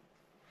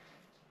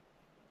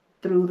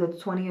through the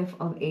 20th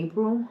of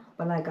April.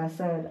 But like I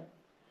said,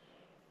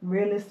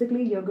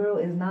 realistically, your girl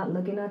is not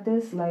looking at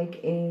this like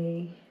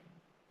a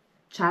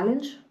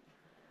challenge.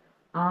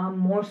 I'm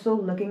more so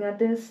looking at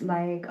this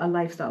like a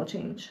lifestyle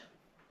change.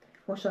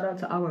 Well, shout out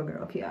to our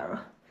girl, Kiara,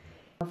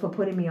 for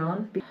putting me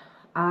on.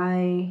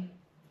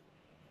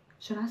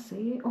 Should I say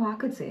it? Oh, I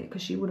could say it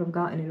because she would have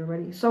gotten it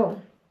already.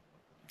 So,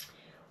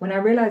 when I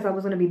realized I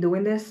was going to be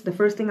doing this, the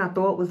first thing I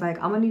thought was like,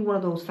 I'm going to need one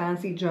of those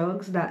fancy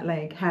jugs that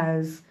like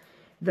has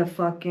the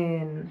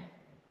fucking,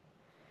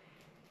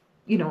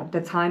 you know,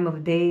 the time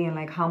of day and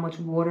like how much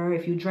water.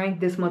 If you drank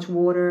this much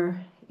water,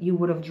 you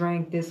would have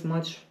drank this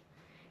much,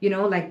 you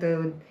know, like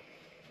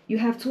you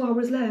have 2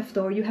 hours left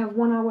or you have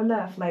 1 hour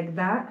left, like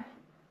that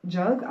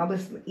jug. I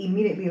was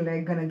immediately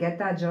like gonna get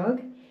that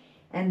jug.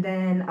 And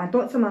then I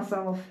thought to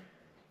myself,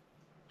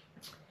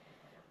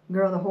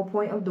 girl, the whole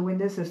point of doing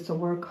this is to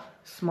work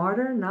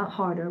smarter, not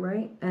harder,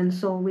 right? And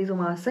so the reason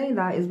why I say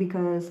that is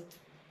because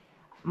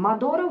my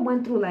daughter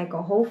went through like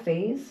a whole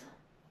phase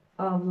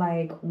of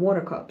like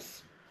water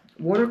cups.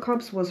 Water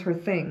cups was her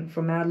thing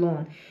for mad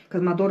long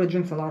because my daughter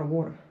drinks a lot of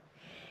water.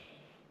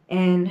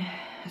 And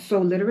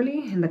so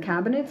literally in the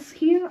cabinets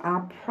here,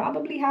 I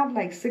probably have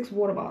like 6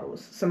 water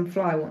bottles, some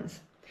fly ones.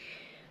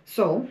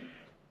 So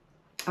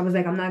I was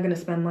like, I'm not going to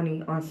spend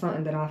money on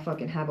something that I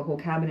fucking have a whole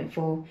cabinet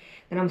full.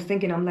 And I was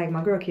thinking, I'm like,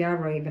 my girl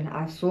Kiara, even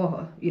I saw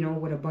her, you know,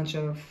 with a bunch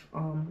of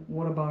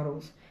water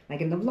bottles, like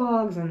in the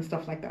vlogs and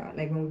stuff like that.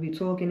 Like when we be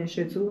talking and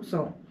shit too.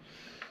 So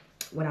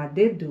what I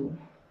did do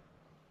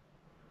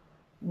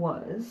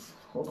was,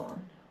 hold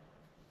on.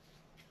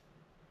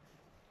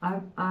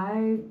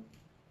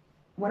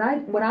 What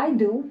I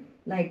do,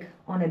 like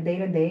on a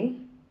day-to-day,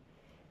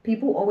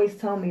 people always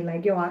tell me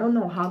like, yo, I don't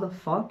know how the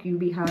fuck you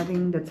be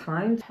having the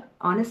time.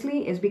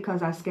 Honestly, it's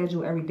because I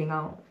schedule everything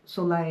out.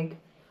 So like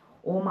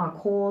all my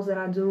calls that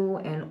I do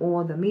and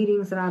all the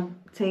meetings that I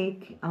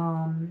take,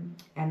 and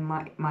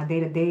my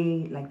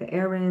day-to-day, like the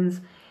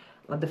errands,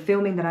 or the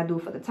filming that I do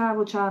for the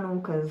travel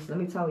channel. Cause let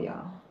me tell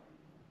y'all,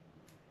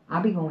 I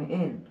be going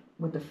in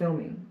with the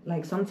filming.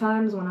 Like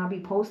sometimes when I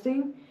be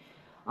posting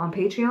on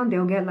Patreon,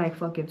 they'll get like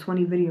fucking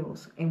 20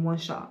 videos in one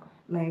shot.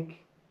 Like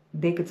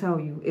they could tell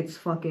you it's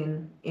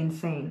fucking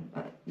insane.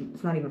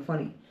 It's not even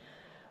funny.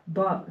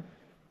 But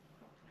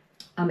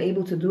I'm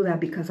able to do that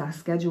because I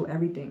schedule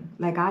everything.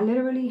 Like I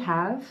literally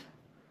have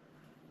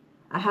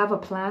a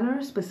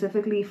planner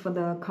specifically for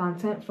the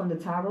content from the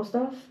tarot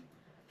stuff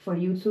for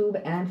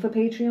YouTube and for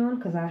Patreon,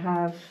 because I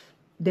have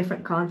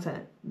different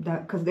content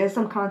that, because there's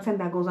some content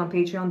that goes on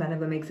Patreon that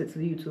never makes it to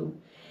YouTube.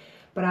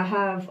 But I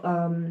have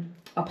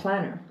a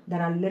planner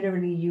that I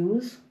literally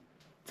use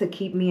to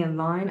keep me in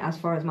line as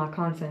far as my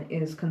content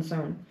is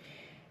concerned.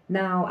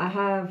 Now I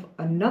have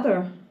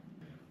another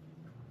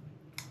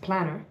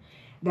planner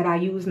that I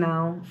use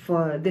now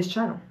for this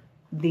channel,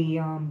 the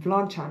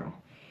vlog channel.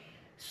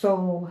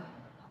 So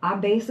I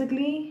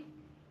basically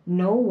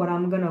know what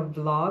I'm gonna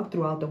vlog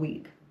throughout the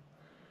week,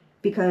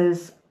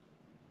 because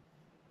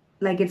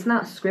like it's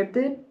not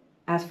scripted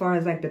as far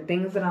as like the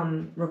things that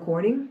I'm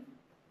recording.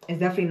 It's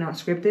definitely not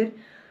scripted,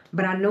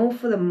 but I know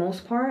for the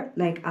most part,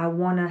 like I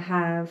want to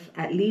have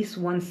at least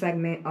one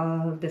segment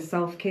of the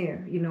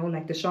self-care, you know,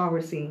 like the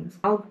shower scenes.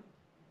 I'll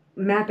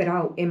map it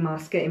out in my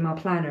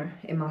planner,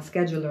 in my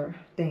scheduler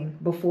thing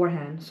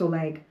beforehand. So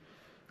like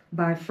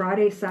by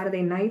Friday,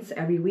 Saturday nights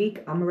every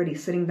week, I'm already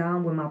sitting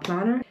down with my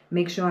planner,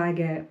 make sure I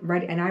get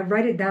ready, and I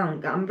write it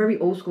down. I'm very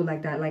old school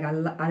like that. Like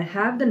I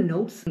have the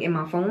notes in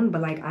my phone,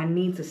 but like I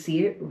need to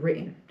see it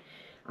written.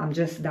 I'm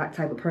just that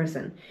type of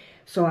person.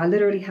 So I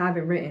literally have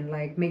it written,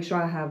 like make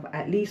sure I have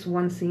at least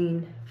one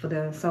scene for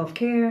the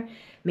self-care,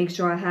 make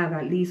sure I have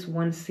at least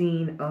one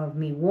scene of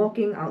me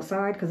walking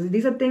outside, because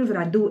these are things that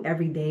I do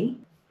every day.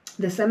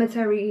 The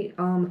cemetery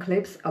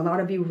clips, a lot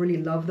of you really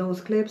love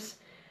those clips.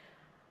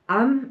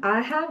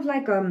 I have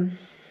like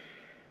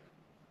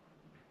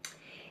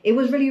it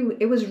was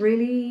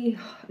really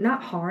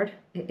not hard.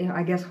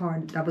 I guess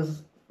hard, that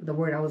was the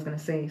word I was gonna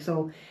say,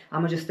 so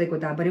I'm gonna just stick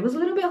with that. But it was a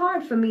little bit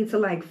hard for me to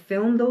like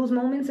film those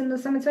moments in the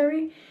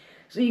cemetery.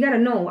 So you gotta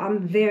know,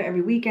 I'm there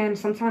every weekend.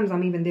 Sometimes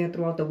I'm even there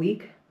throughout the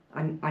week.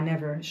 I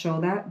never show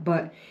that,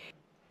 but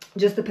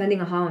just depending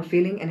on how I'm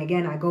feeling. And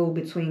again, I go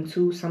between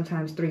 2,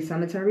 sometimes 3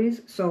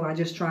 cemeteries. So I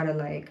just try to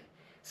like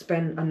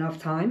spend enough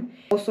time.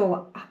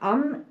 Also,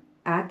 I'm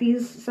at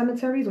these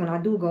cemeteries when I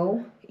do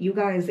go. You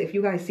guys, if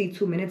you guys see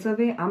 2 minutes of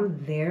it,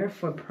 I'm there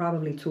for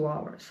probably 2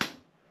 hours.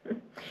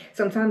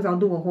 Sometimes I'll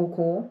do a whole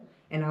call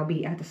and I'll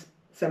be at the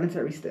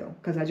cemetery still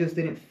because I just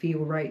didn't feel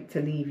right to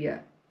leave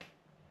yet,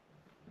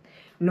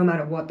 no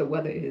matter what the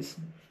weather is.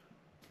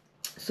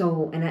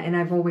 So, and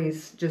I've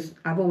always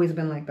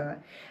been like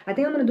that. I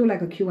think I'm gonna do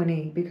like a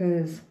Q&A,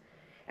 because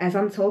as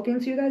I'm talking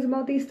to you guys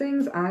about these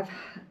things,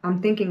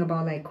 I'm thinking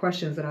about like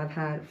questions that I've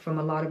had from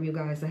a lot of you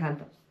guys that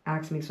have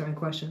asked me certain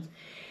questions.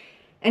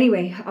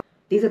 Anyway,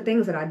 these are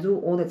things that I do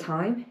all the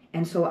time,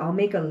 and so I'll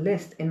make a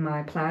list in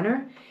my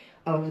planner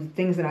of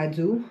things that I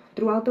do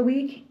throughout the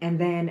week, and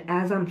then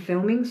as I'm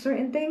filming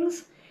certain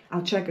things,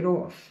 I'll check it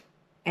off.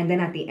 And then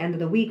at the end of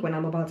the week, when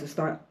I'm about to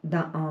start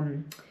the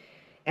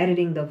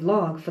editing the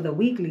vlog for the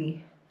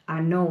weekly,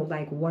 I know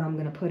like what I'm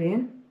gonna put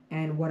in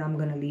and what I'm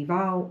gonna leave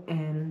out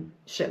and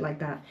shit like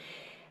that.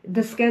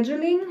 The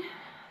scheduling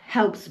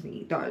helps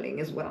me, darling,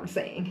 is what I'm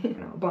saying. You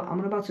know, but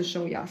I'm about to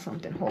show y'all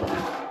something. Hold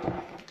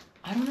on.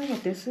 I don't know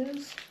what this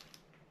is.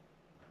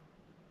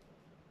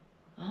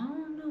 I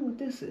don't know what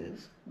this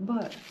is,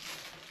 but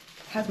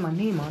it has my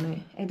name on it.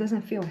 It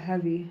doesn't feel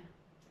heavy.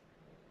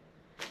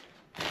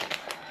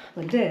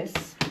 But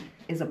this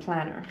is a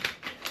planner.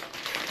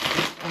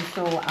 And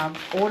so I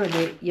ordered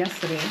it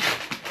yesterday.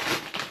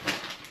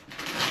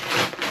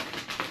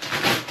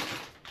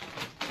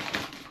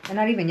 And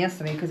not even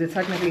yesterday, because it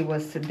technically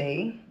was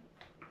today.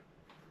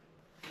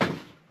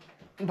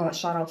 But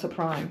shout out to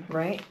Prime,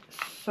 right?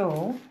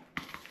 So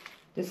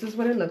this is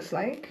what it looks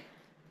like.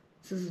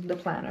 This is the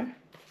planner.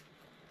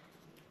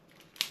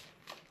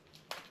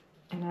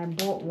 And I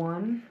bought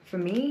one for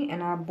me,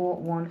 and I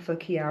bought one for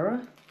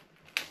Kiara.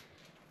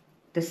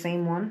 The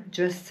same one,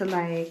 just to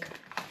like,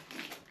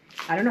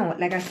 I don't know,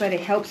 like I said,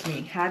 it helps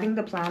me. Having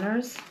the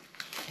planners,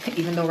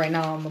 even though right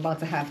now I'm about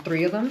to have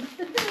 3 of them,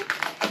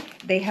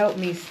 they help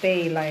me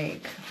stay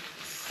like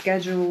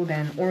scheduled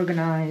and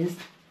organized.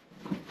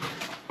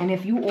 And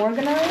if you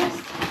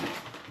organize,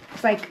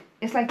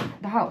 it's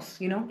like the house,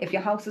 you know? If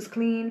your house is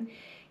clean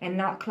and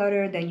not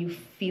cluttered, then you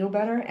feel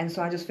better. And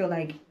so I just feel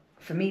like,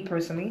 for me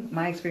personally,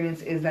 my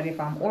experience is that if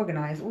I'm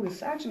organized, oh,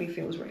 this actually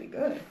feels really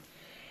good.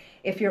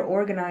 If you're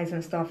organized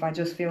and stuff, I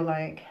just feel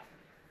like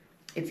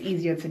it's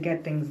easier to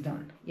get things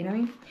done. You know what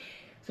I mean?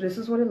 So this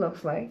is what it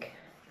looks like.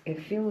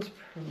 It feels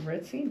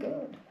pretty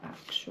good,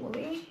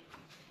 actually.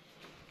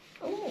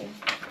 Oh,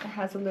 it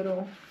has a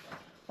little...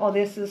 Oh,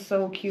 this is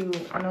so cute.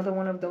 Another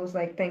one of those,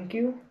 like, thank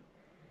you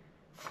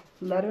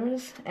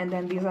letters. And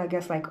then these, I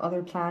guess, like,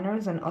 other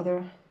planners and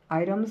other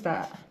items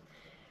that...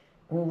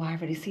 Oh, I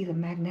already see the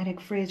magnetic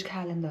fridge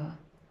calendar.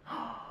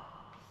 Oh,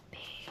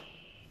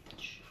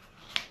 bitch.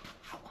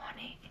 I want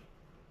it.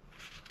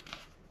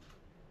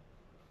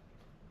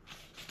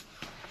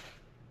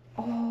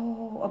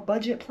 Oh, a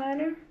budget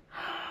planner.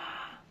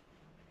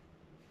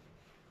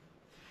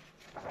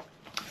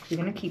 We're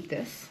going to keep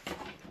this.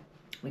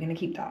 We're going to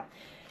keep that.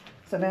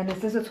 So then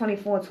this is a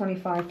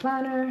 24-25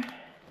 planner.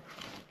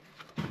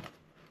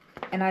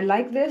 And I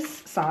like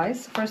this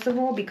size, first of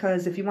all,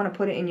 because if you want to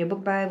put it in your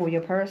book bag or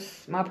your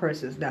purse, my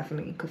purses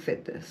definitely could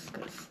fit this,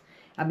 because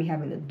I'll be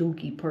having the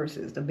dookie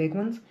purses, the big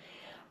ones.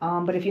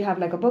 But if you have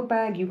like a book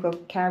bag, you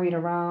could carry it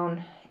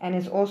around. And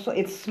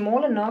it's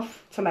small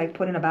enough to like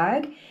put in a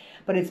bag,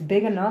 but it's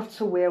big enough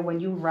to where when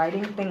you're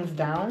writing things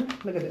down,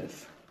 look at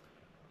this.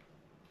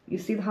 You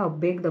see how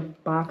big the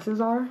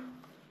boxes are?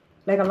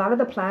 Like a lot of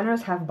the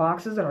planners have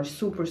boxes that are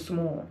super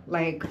small,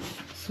 like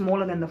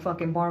smaller than the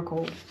fucking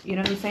barcode. You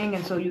know what I'm saying?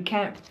 And so you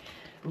can't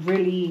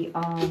really,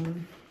 oh,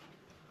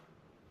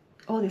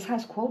 this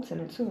has quotes in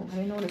it too. I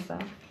didn't notice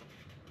that.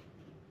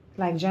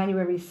 Like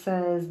January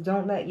says,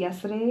 don't let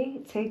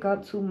yesterday take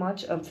up too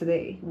much of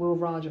today. Will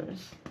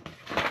Rogers.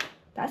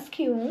 That's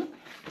cute.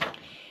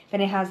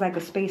 Then it has like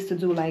a space to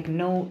do like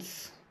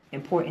notes,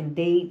 important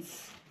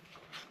dates,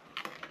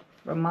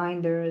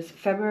 reminders.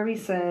 February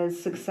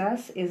says,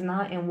 success is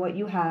not in what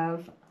you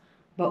have,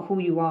 but who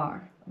you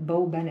are.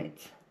 Bo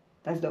Bennett.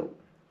 That's dope.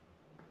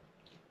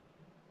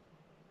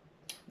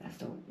 That's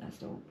dope. That's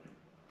dope.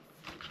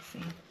 Let's see.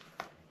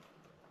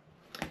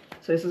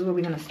 So this is where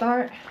we're going to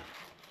start.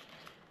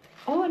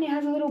 Oh, and it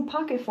has a little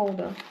pocket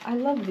folder. I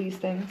love these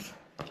things.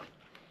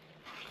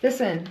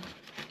 Listen,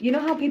 you know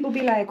how people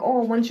be like,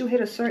 oh, once you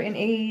hit a certain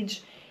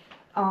age,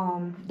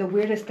 the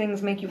weirdest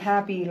things make you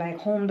happy, like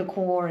home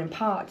decor and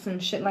pots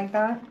and shit like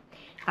that.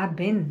 I've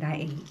been that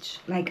age.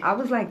 Like I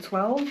was like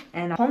 12,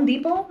 and Home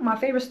Depot, my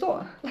favorite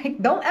store.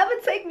 Like don't ever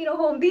take me to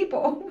Home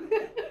Depot.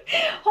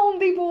 Home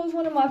Depot is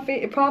one of my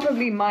favorite,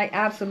 probably my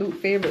absolute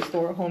favorite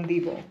store, Home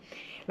Depot.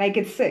 Like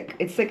it's sick,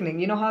 it's sickening.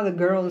 You know how the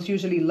girls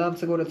usually love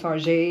to go to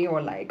Target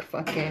or like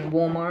fucking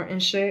Walmart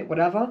and shit,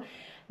 whatever.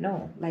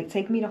 No, like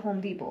take me to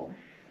Home Depot.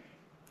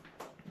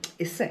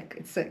 It's sick,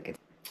 it's sick.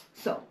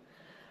 So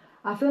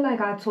I feel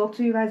like I talked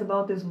to you guys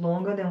about this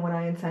longer than what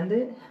I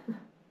intended,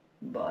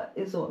 but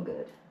it's all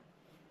good.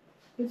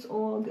 It's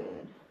all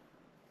good.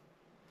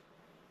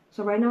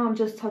 So right now I'm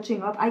just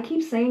touching up. I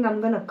keep saying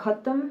I'm gonna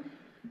cut them,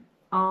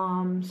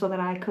 so that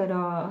I could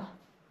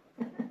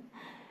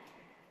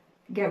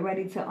get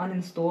ready to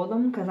uninstall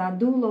them, because I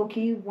do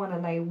low-key want to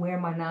like wear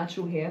my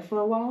natural hair for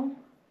a while,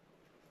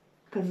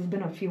 because it's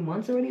been a few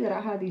months already that I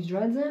had these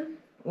dreads in,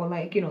 or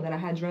like, you know, that I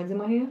had dreads in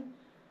my hair.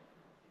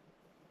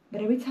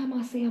 But every time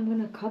I say I'm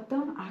gonna cut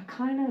them, I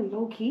kind of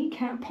low-key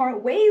can't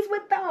part ways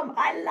with them.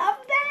 I love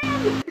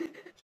them.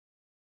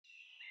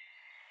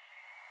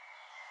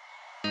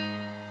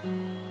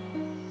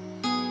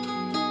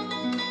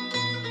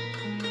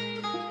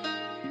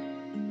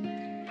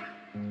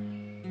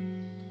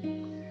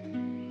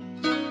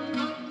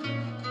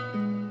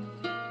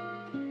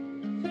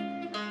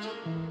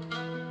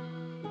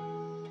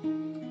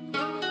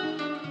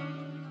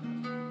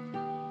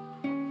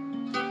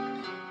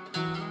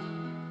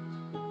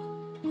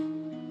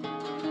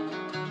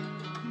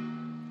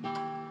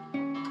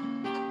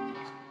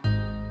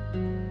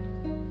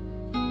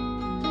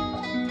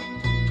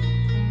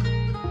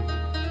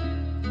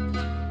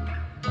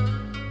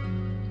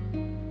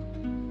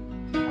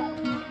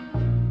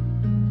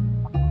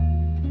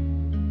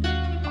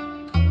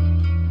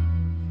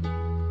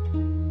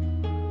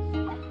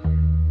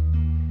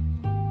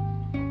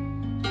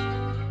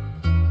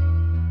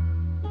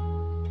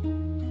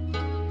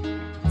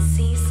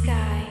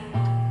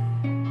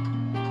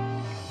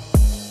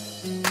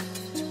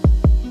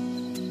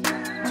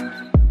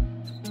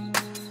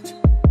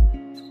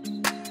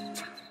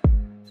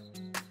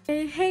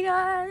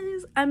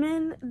 I'm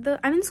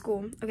in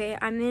school, okay?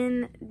 I'm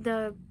in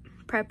the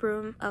prep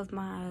room of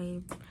my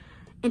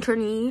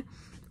internee,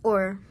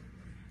 or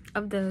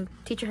of the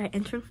teacher I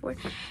interned for.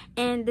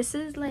 And this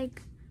is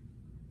like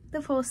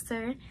the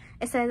poster.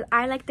 It says,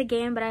 I like the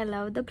game, but I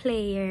love the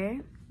player.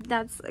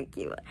 That's so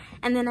cute.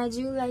 And then I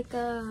drew like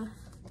a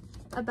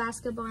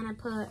basketball, and I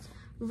put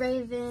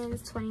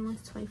Ravens 21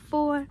 to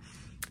 24.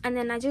 And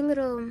then I drew a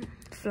little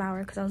flower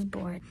because I was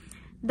bored.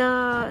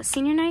 The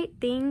senior night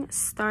thing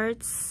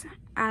starts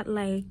at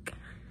like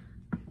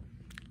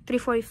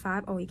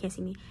 3:45. Oh, you can't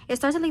see me. It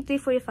starts at like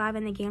 3:45,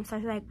 and the game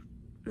starts at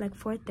like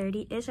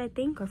 4:30-ish, I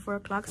think, or 4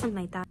 o'clock, something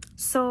like that.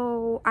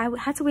 So I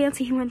had to wait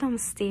until he went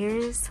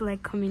downstairs to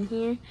like come in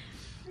here.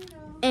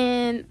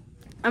 And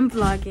I'm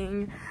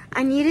vlogging.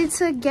 I needed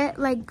to get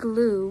like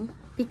glue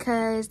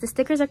because the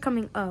stickers are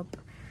coming up.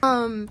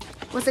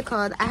 What's it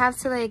called? I have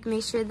to like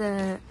make sure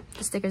the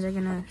stickers are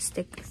gonna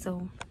stick.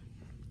 So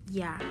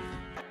yeah.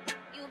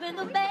 You've been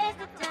the best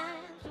of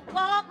times. You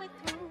walk me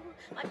through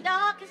my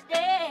darkest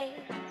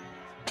days.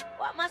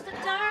 What must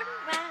have turned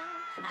around?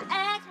 I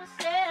ask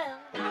myself.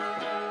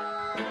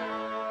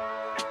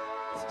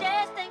 It's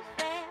just ain't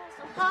fair,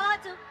 so hard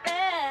to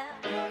bear.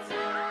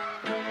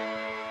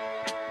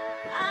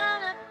 I'm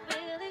not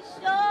really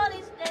sure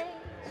these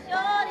days,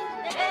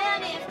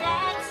 and if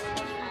that's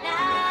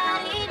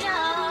not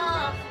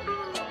enough,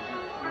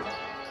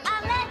 I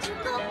let you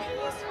go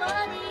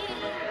peacefully.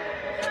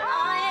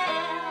 Oh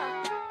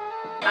yeah.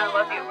 I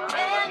love you.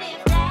 And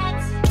if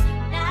that's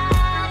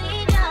not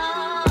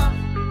enough,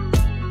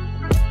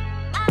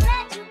 I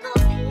let you go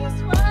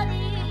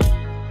peacefully.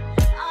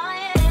 Oh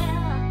yeah.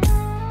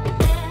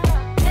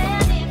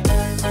 And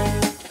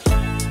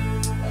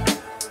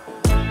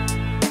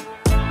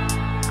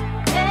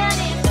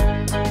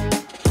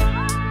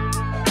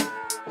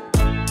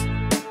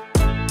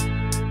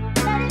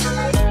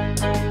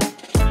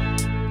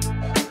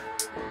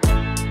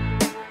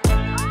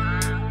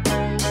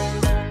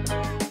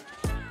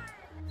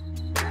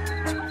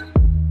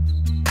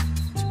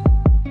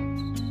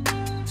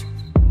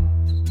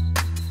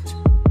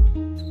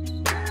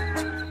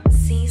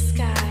See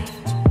sky.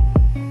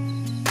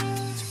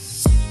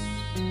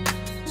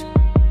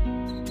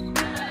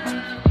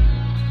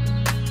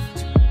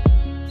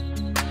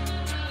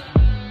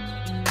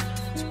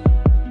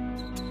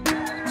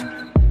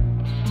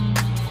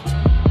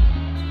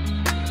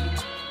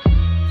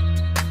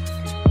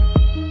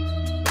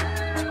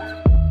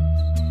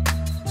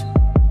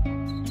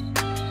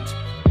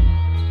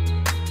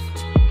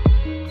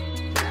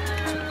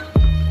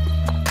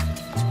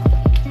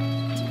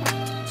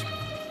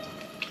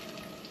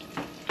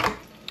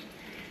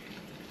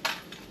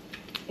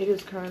 It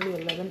is currently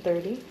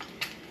 11:30,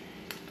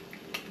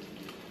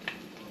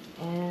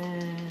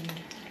 and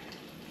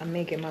I'm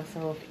making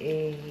myself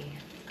a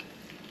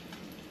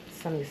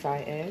sunny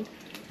side egg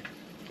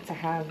to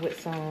have with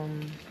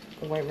some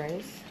white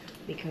rice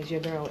because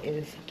your girl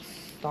is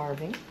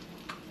starving.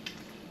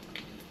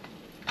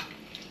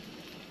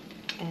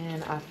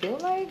 And I feel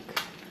like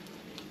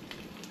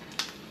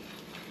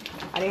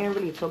I didn't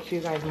really talk to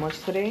you guys much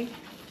today.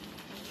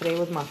 Today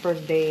was my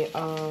first day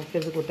of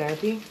physical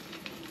therapy.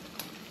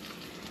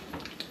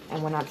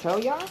 And when I tell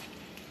y'all,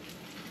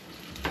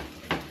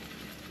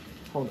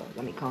 hold on,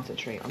 let me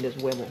concentrate on this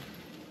wibble.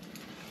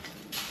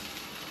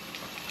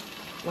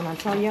 When I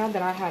tell y'all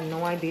that I had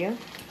no idea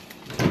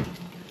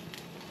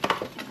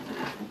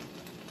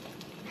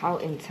how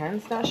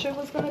intense that shit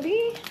was gonna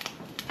be,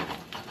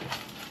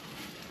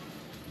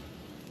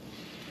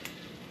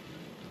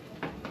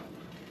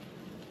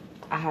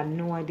 I had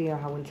no idea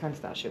how intense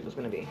that shit was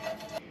gonna be.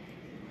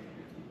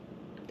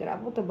 Did I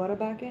put the butter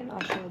back in?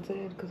 I sure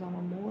did, because I'm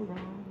a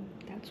moron.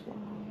 That's why.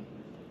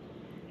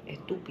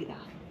 Estúpida.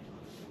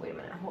 Wait a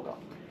minute, hold on.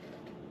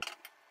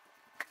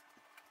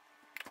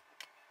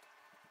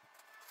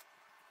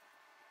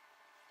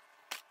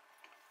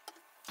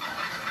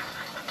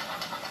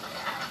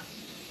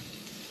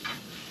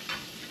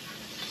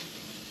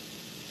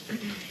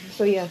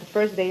 So yeah, the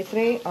first day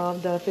today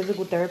of the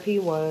physical therapy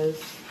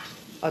was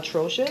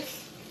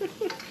atrocious,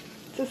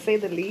 to say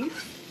the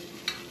least.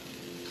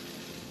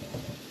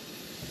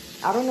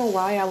 I don't know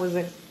why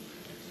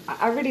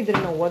I really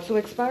didn't know what to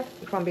expect,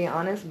 if I'm being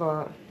honest,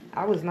 but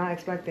I was not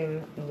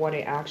expecting what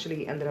it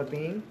actually ended up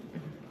being.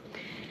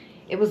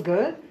 It was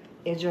good.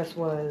 It just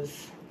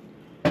was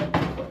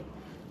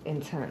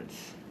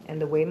intense.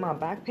 And the way my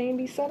back pain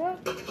be set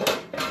up,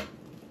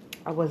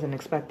 I wasn't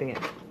expecting it.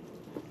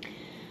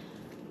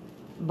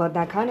 But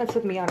that kind of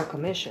took me out of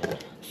commission.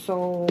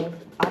 So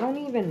I don't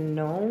even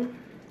know.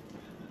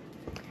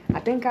 I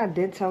think I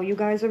did tell you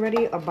guys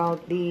already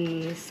about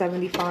the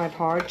 75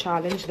 hard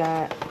challenge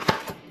that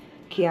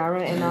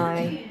Kiara and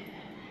I,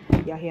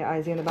 y'all hear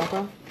Izzy in the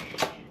background?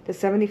 The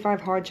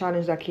 75 hard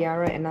challenge that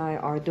Kiara and I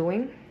are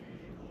doing.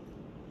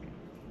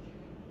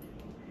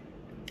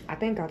 I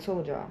think I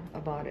told y'all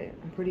about it.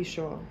 I'm pretty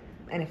sure.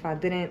 And if I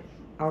didn't,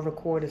 I'll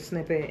record a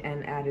snippet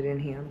and add it in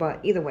here. But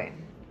either way.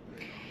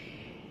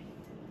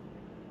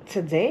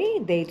 Today,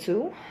 day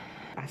 2,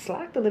 I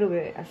slacked a little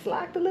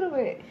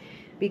bit.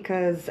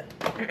 because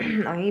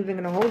I ain't even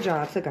gonna hold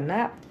y'all. I took a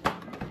nap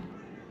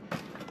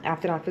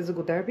after that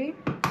physical therapy.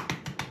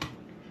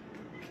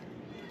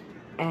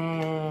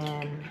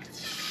 And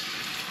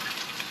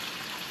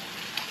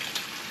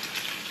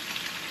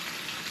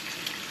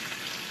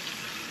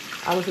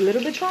I was a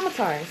little bit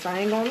traumatized, I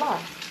ain't gonna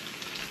lie.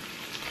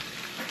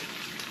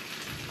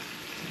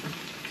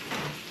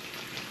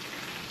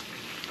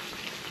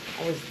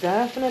 I was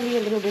definitely a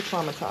little bit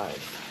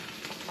traumatized.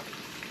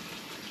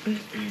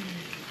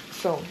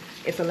 So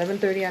it's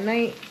 11:30 at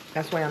night.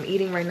 That's why I'm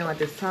eating right now at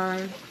this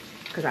time,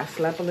 because I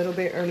slept a little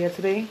bit earlier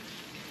today,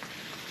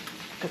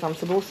 because I'm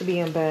supposed to be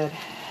in bed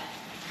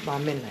by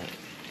midnight.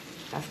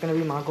 That's gonna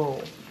be my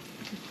goal.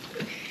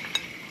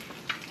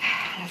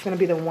 That's gonna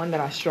be the one that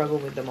I struggle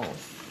with the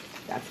most.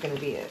 That's gonna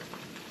be it.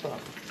 So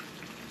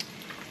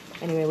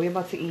anyway, we're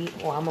about to eat.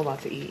 Well, I'm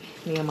about to eat.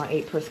 Me and my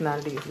 8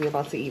 personalities, we're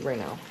about to eat right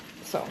now.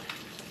 So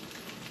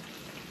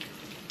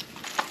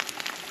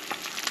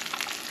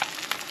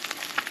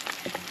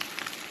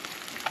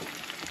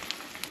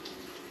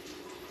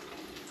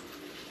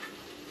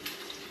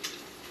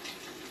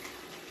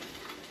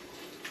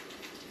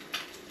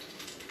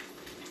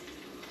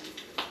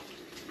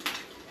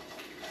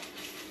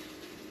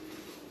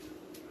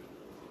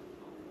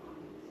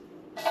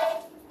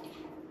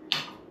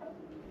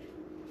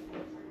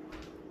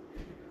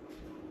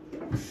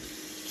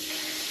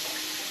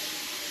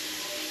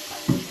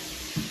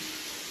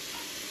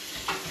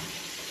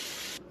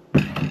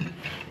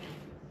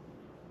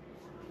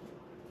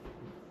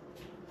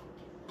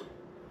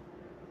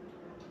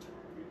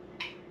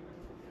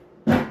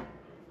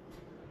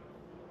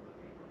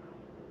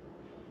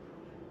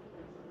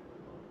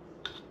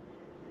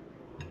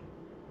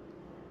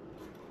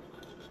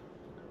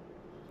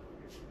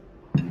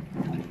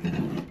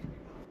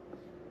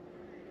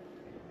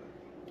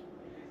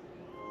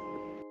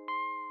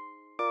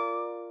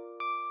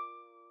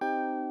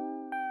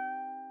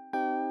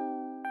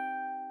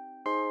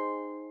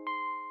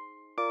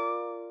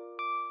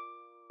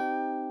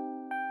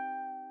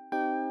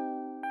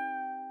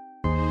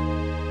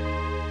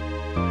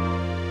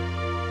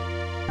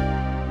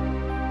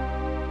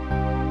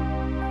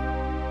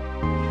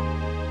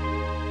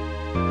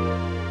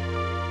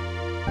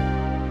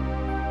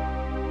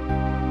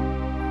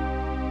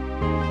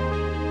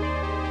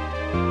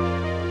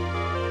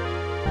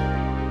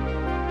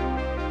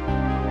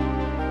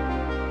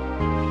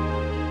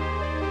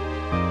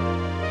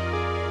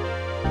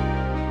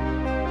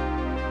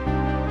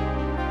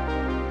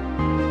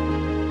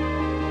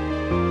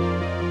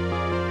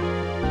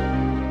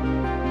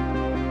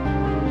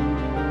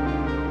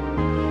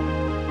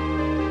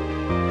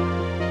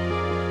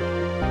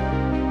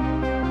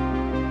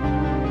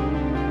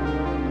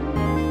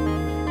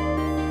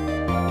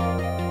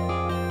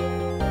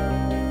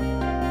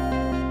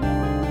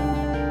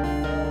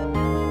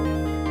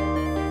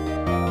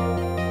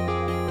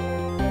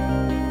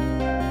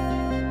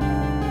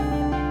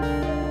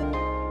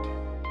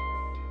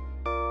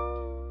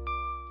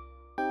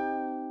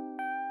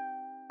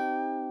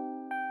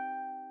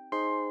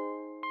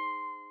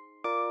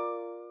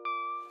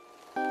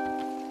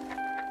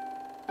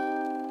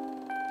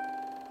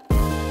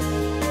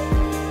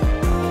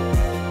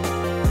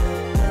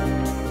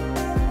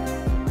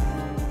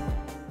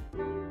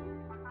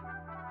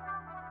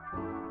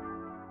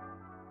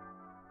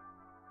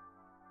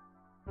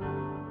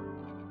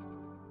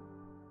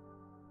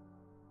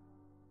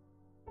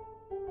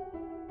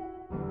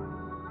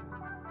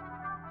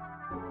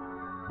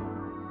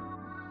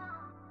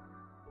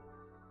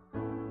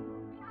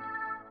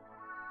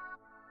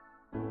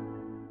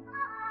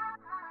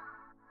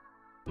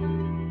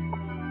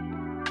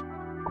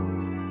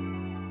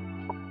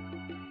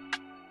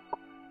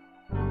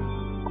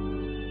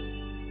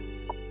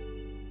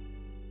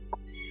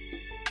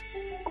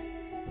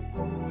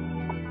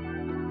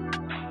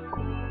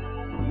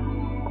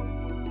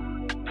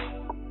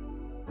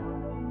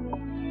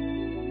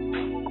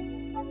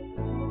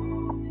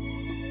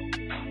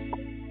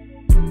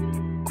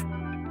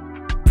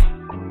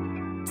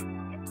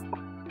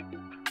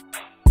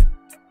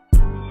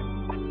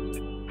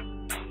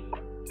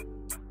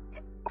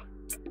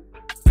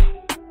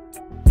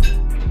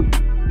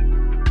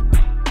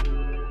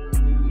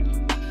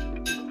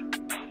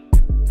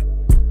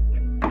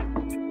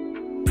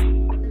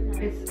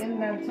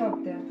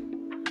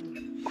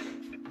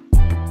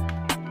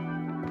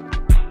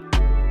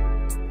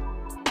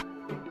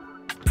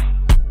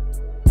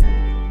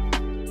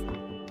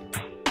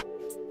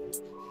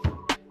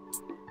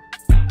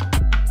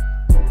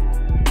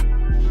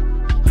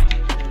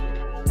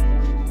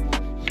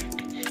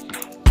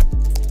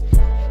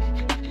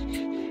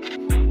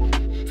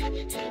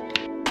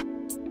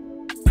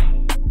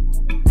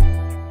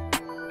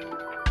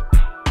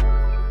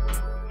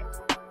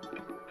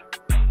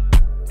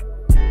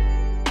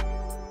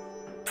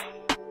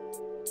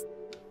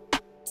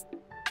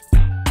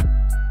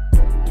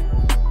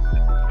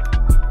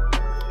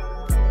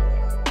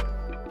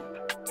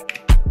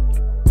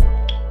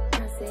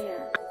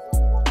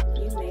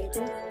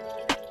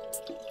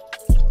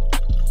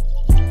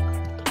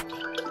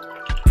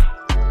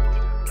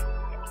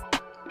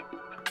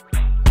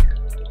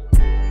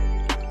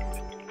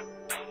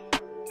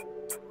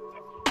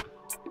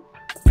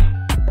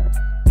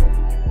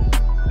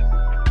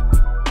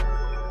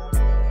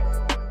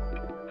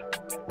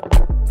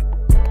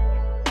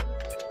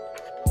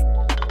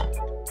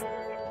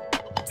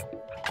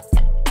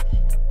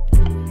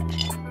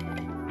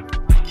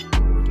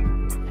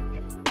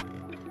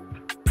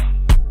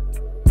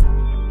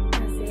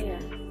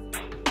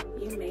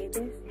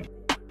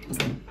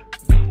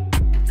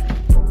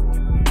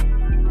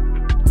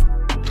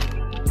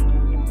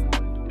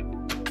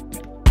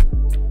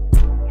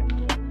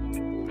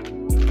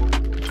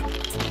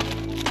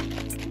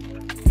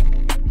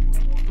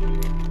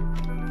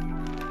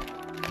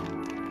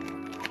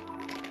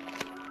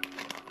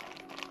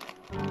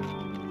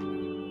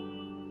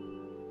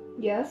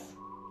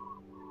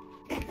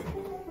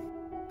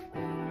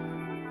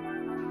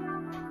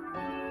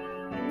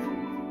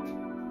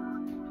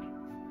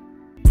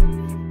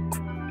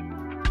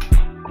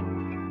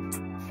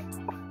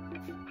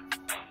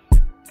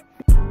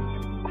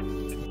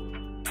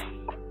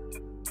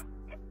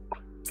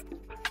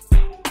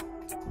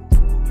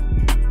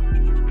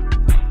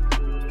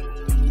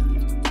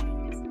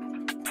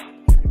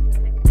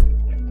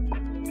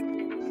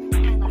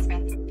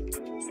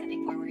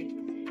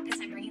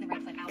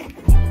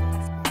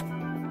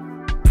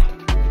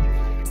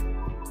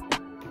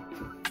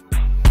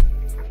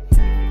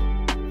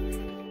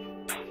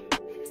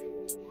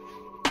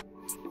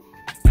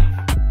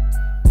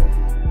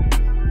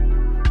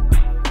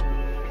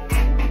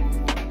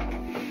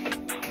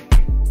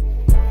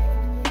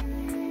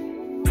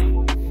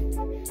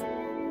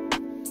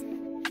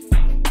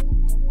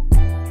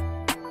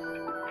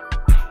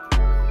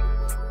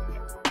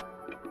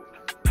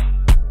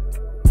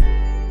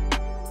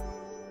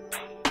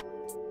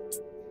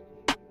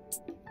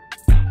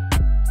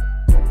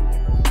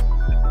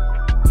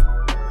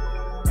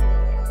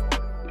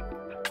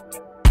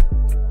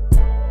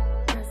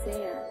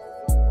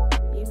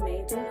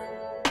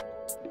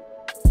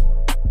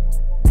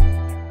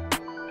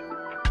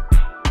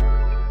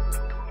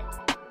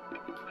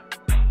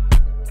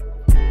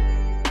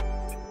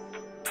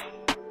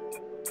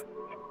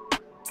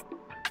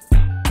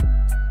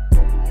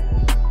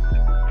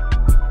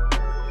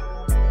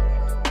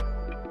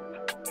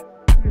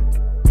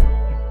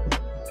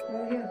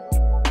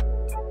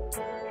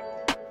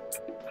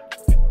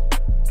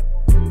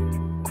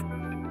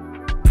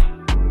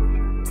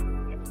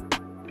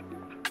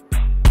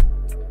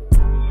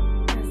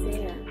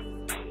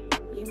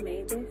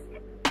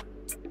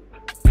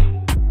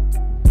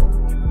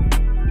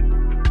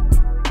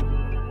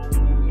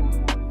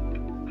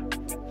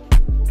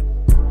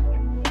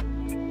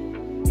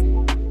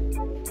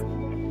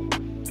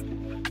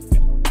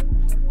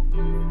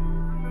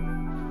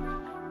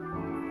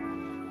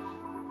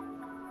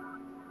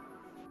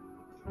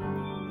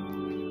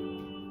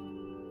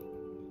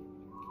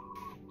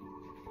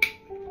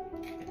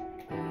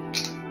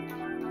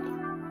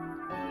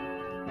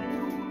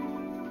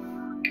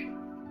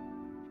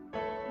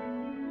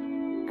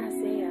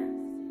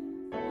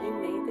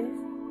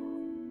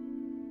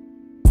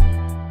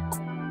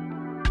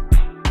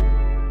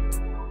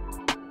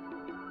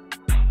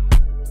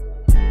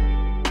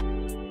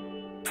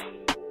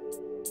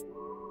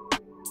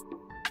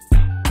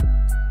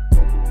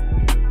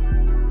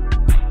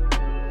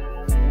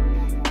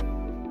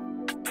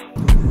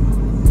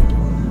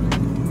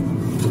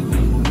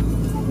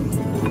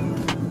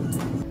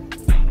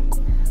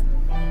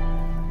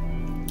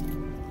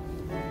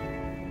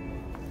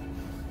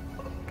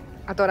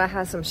I thought I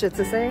had some shit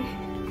to say.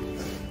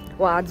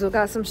 Well, I do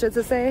got some shit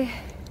to say.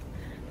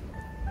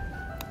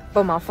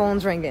 But my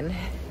phone's ringing.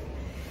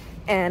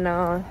 And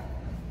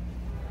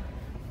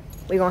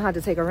we're gonna have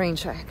to take a rain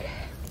check.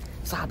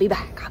 So I'll be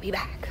back.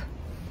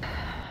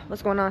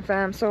 What's going on,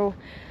 fam? So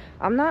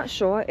I'm not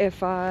sure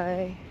if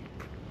I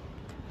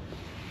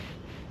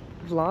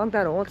vlogged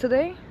at all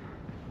today.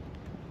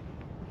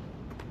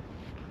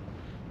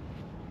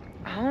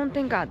 I don't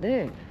think I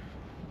did.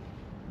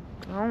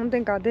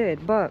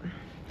 But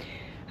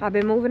I've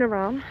been moving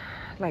around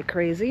like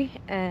crazy,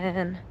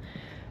 and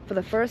for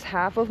the first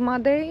half of my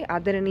day I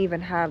didn't even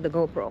have the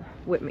GoPro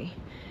with me.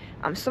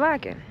 I'm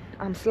slacking,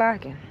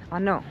 I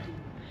know.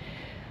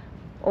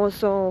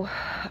 Also,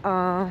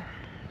 the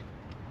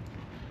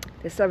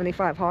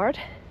 75 hard.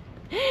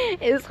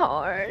 It's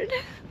hard.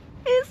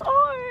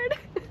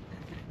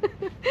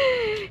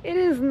 It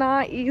is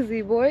not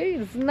easy, boy.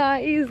 It's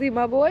not easy,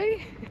 my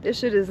boy. This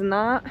shit is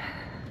not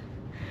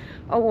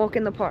a walk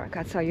in the park,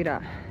 I tell you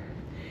that.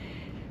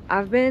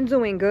 I've been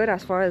doing good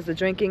as far as the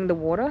drinking the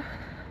water,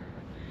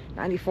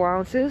 94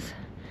 ounces.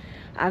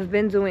 I've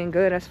been doing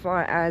good as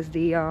far as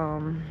the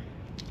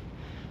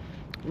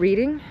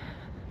reading.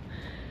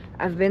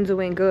 I've been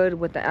doing good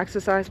with the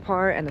exercise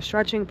part and the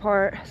stretching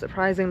part.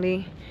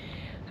 Surprisingly,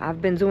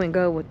 I've been doing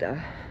good with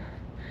the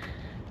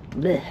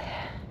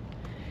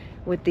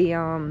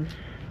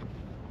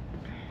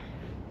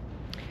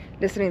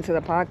listening to the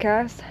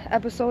podcast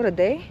episode a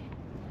day.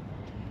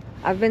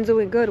 I've been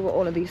doing good with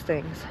all of these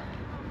things.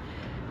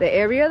 The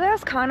area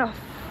that's kind of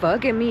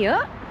fucking me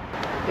up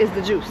is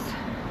the juice.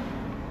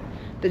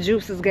 The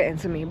juice is getting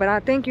to me. But I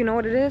think, you know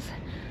what it is?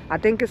 I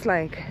think it's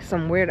like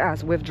some weird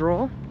ass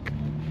withdrawal.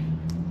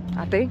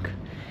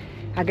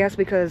 I guess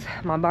because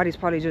my body's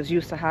probably just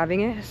used to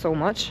having it, so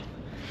much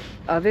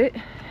of it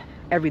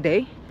every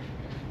day,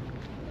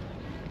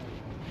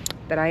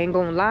 that I ain't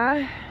gonna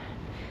lie,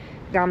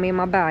 got me in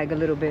my bag a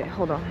little bit.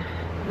 Hold on,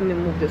 let me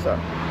move this up.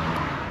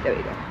 There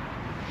we go.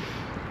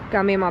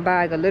 Got me in my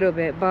bag a little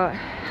bit, but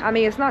I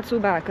mean, it's not too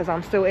bad because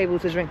I'm still able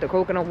to drink the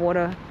coconut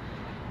water.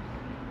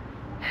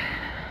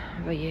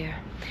 But yeah,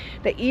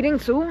 the eating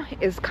too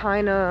is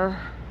kind of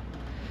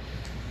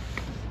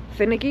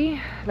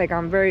finicky. Like,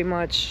 I'm very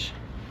much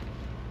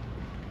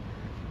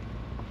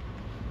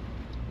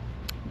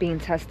being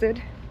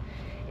tested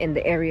in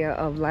the area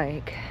of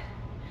like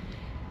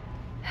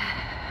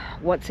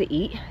what to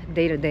eat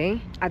day to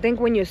day. I think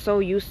when you're so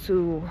used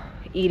to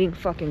eating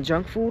fucking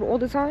junk food all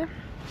the time,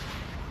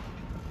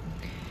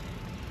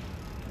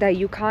 that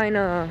you kind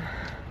of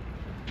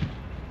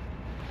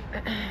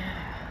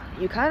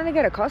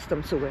get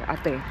accustomed to it, I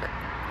think.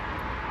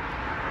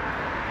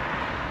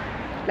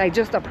 Like,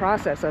 just the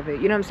process of it,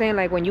 you know what I'm saying?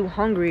 Like, when you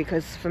hungry,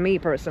 because for me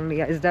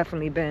personally, it's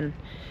definitely been,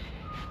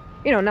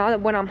 you know, now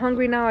that when I'm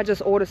hungry now, I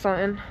just order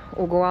something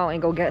or go out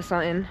and go get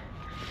something.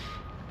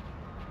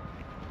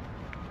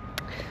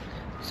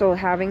 So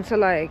having to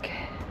like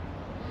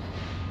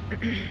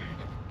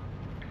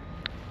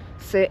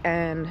sit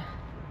and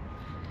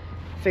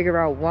figure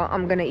out what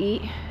I'm gonna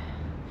eat,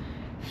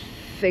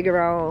 figure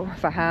out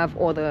if I have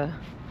all the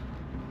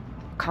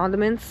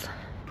condiments,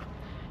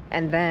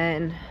 and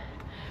then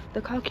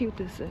look how cute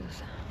this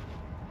is.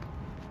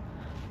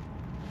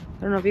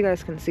 I don't know if you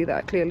guys can see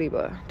that clearly,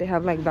 but they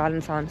have like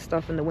Valentine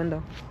stuff in the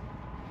window.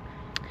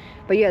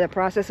 But yeah, the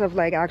process of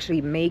like actually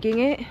making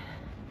it,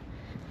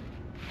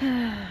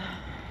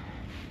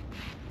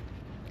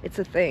 it's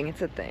a thing.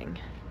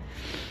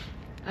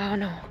 I don't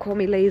know, call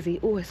me lazy.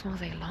 Oh, it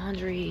smells like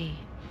laundry.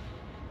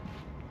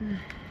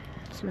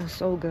 It smells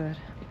so good.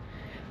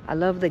 I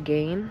love the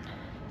Gain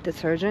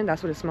detergent.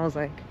 That's what it smells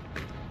like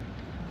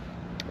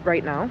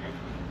right now.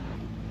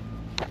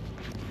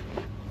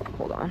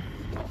 Hold on.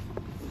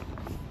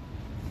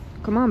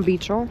 Come on,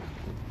 Bicho.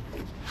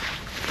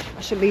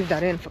 I should leave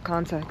that in for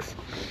context.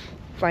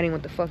 Fighting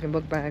with the fucking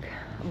book bag.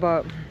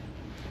 But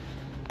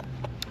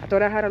I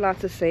thought I had a lot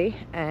to say,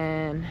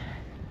 and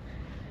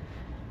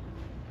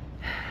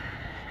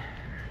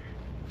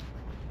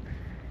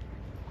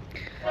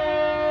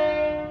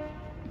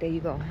there you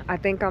go. I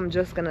think I'm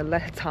just gonna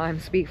let time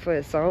speak for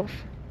itself.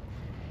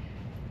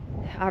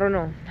 I don't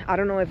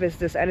know if it's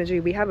this energy.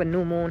 We have a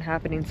new moon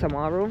happening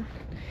tomorrow.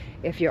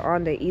 If you're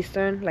on the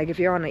eastern, like if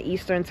you're on the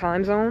eastern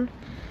time zone,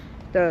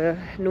 the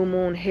new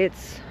moon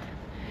hits,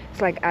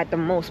 it's like at the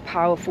most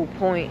powerful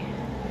point.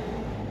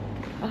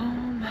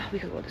 We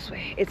could go this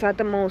way. It's at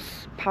the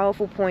most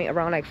powerful point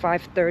around like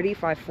 5:30,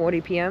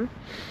 5:40 p.m.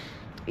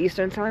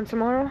 Eastern time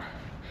tomorrow.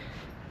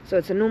 So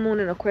it's a new moon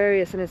in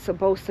Aquarius, and it's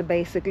supposed to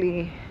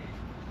basically,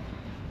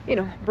 you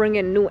know, bring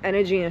in new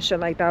energy and shit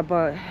like that.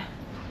 But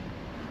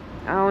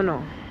I don't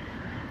know,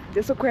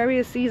 this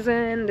Aquarius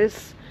season,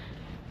 this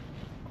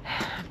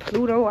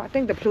Pluto, I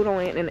think the Pluto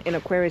in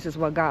Aquarius is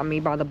what got me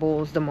by the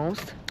balls the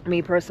most.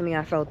 Me personally,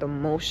 I felt the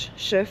most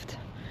shift,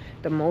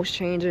 the most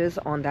changes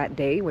on that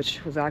day,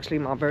 which was actually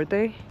my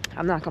birthday.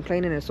 I'm not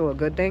complaining, it's all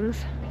good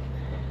things,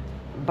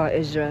 but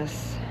it's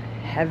just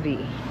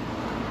heavy.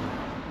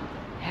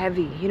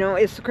 You know,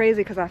 it's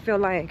crazy because I feel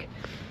like,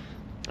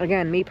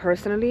 again, me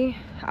personally,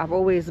 I've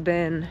always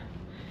been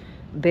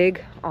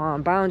big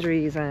on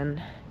boundaries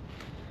and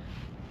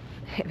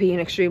being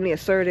extremely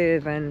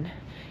assertive, and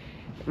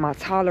my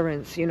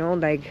tolerance, you know,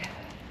 like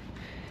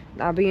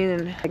not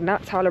being like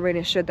not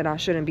tolerating shit that I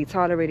shouldn't be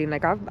tolerating.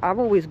 Like I've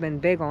always been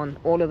big on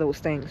all of those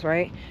things,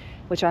 right?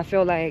 Which I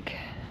feel like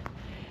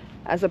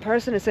as a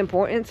person it's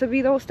important to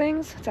be those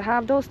things, to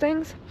have those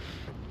things,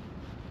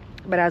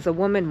 but as a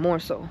woman more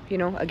so, you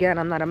know. Again,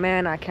 I'm not a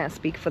man, I can't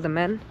speak for the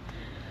men.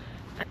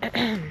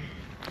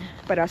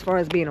 But as far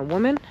as being a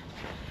woman,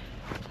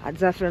 I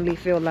definitely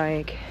feel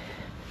like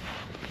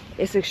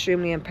it's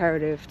extremely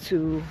imperative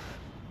to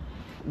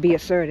be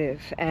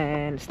assertive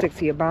and stick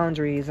to your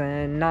boundaries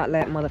and not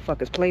let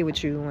motherfuckers play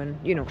with you and,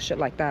 you know, shit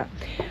like that.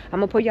 I'm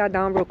gonna put y'all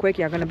down real quick.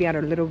 Y'all gonna be at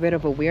a little bit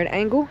of a weird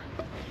angle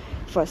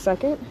for a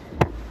second.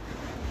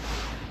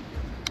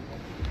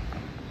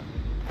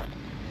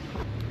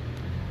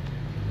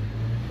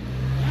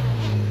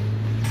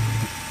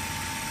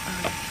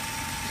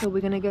 So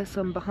we're gonna get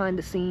some behind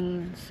the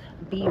scenes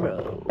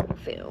B-roll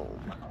film.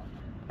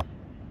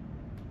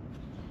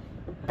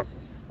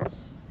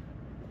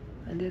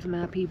 And there's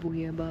mad people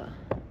here, but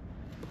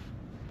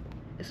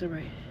it's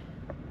alright.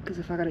 Because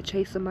if I gotta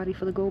chase somebody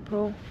for the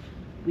GoPro,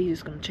 we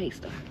just gonna chase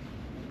them.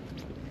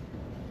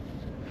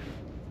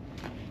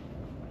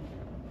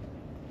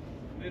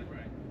 Mid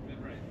right.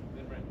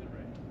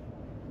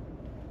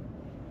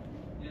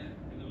 Yeah,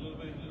 and a little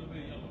bit yellow,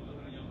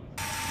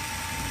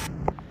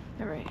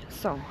 Alright,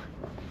 so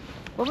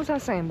what was I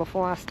saying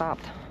before I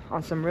stopped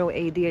on some real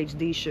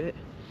ADHD shit?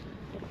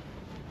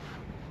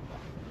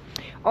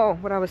 Oh,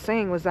 what I was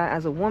saying was that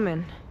as a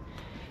woman,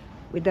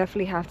 we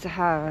definitely have to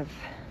have,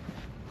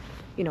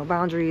 you know,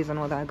 boundaries and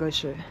all that good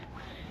shit.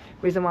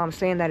 Reason why I'm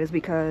saying that is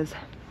because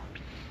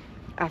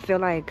I feel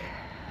like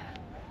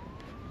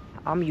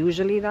I'm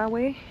usually that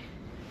way.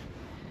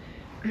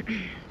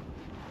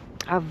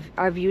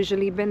 I've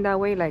usually been that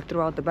way, like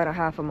throughout the better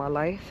half of my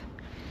life.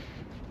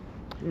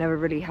 Never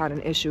really had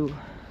an issue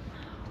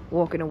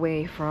walking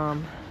away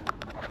from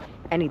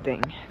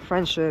anything,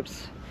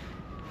 friendships,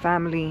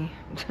 family,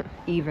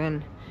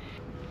 even,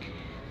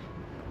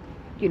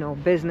 you know,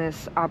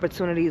 business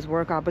opportunities,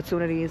 work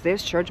opportunities.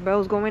 There's church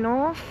bells going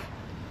off.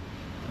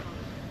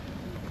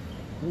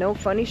 No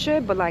funny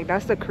shit, but like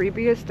that's the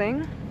creepiest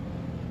thing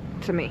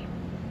to me.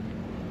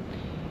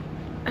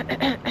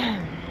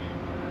 I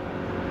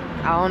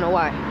don't know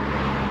why.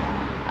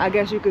 I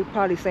guess you could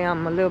probably say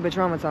I'm a little bit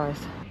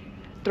traumatized.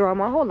 Throughout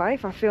my whole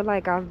life, I feel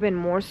like I've been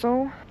more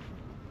so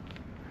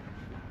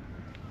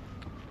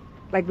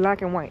like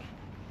black and white.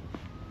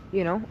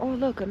 You know, oh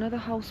look, another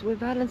house with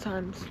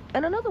Valentine's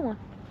and another one.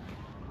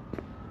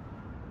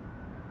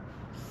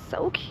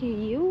 So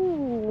cute.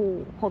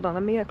 Hold on,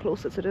 let me get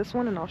closer to this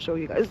one and I'll show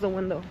you guys the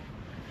window.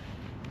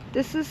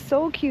 This is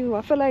so cute.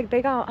 I feel like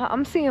they got,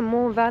 I'm seeing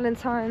more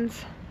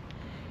Valentine's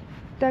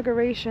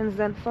decorations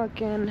than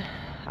fucking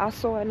I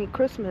saw any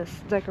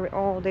Christmas decorate.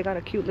 Oh, they got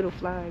a cute little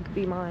flag.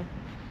 Be mine.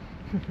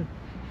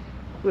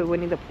 With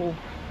Winnie the Pooh.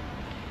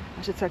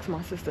 I should text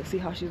my sister, see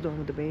how she's doing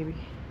with the baby.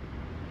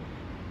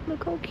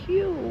 Look how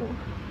cute.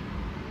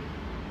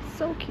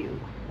 So cute.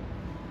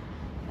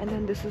 And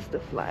then this is the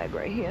flag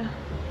right here.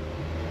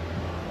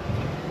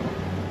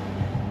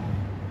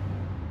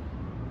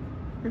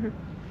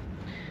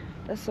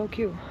 That's so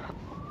cute.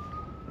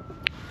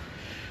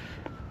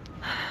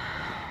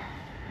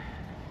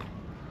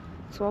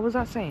 So what was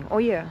I saying? Oh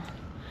yeah,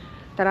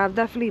 that I've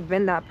definitely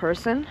been that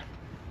person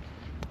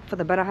for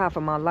the better half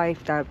of my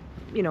life, that,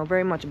 you know,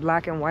 very much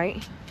black and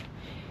white.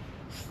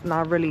 It's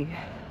not really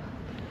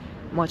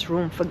much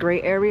room for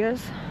gray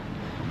areas,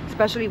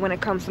 especially when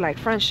it comes to like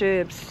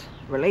friendships,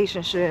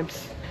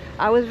 relationships.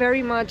 I was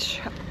very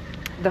much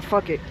the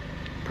fuck it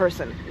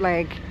person.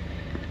 Like,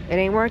 it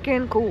ain't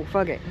working, cool,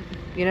 fuck it.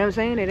 You know what I'm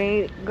saying? It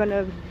ain't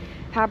gonna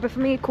happen for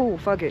me, cool,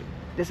 fuck it.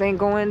 This ain't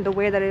going the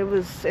way that it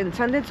was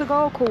intended to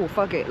go, cool,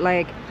 fuck it.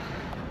 Like,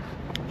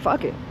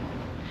 fuck it.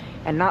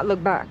 And not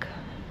look back.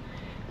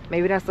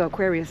 Maybe that's the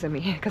Aquarius in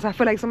me, because I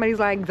feel like somebody's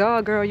like,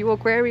 duh girl, you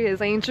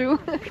Aquarius, ain't you?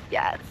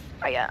 Yes,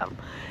 I am.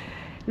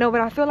 No,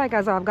 but I feel like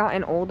as I've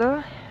gotten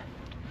older,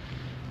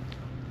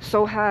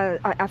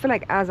 I feel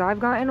like as I've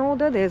gotten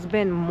older, there's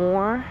been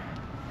more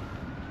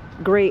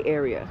gray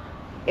area,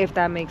 if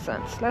that makes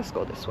sense. Let's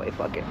go this way,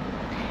 fuck it.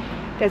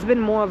 There's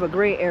been more of a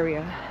gray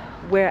area,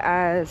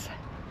 whereas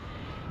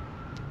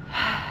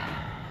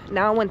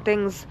now when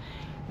things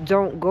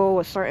don't go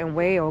a certain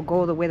way or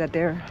go the way that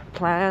they're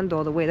planned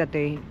or the way that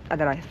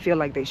I feel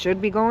like they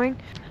should be going,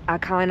 I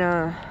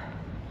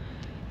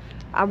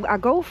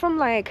go from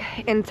like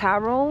in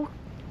tarot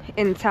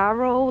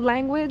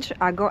language,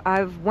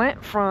 I've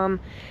went from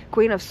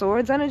Queen of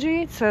Swords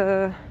energy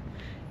to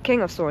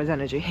King of Swords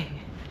energy.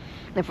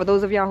 And for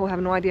those of y'all who have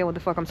no idea what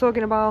the fuck I'm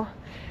talking about,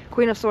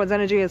 Queen of Swords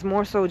energy is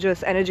more so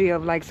just energy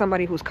of like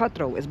somebody who's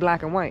cutthroat. It's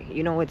black and white,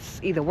 you know. It's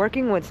either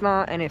working or it's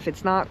not, and if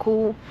it's not,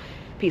 cool,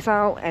 peace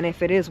out. And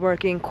if it is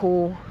working,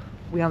 cool,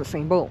 we on the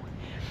same boat.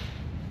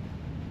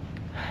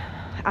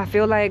 I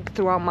feel like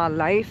throughout my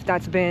life,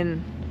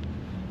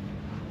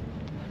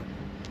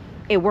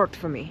 it worked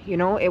for me, you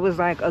know. It was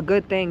like a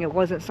good thing. It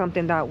wasn't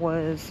something that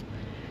was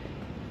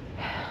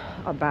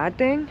a bad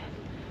thing,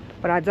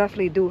 but I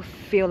definitely do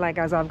feel like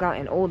as I've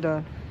gotten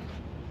older,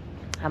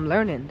 I'm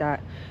learning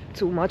that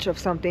too much of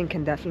something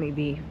can definitely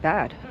be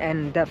bad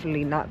and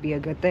definitely not be a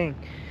good thing.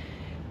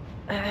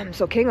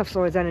 So King of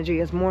Swords energy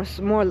is a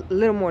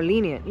little more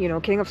lenient. You know,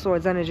 King of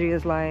Swords energy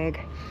is like,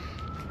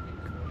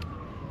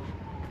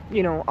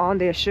 you know, on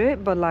their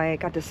shit, but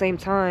like at the same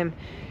time,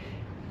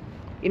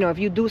 you know, if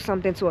you do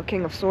something to a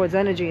King of Swords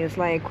energy, it's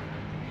like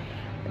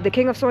the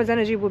King of Swords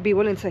energy would be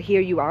willing to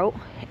hear you out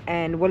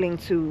and willing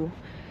to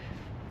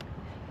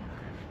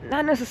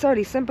not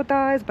necessarily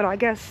sympathize, but I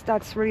guess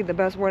that's really the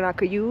best word I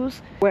could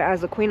use.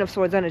 Whereas the Queen of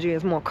Swords energy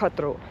is more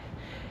cutthroat.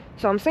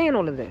 So I'm saying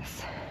all of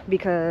this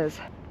because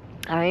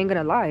I ain't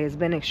gonna lie, it's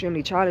been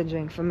extremely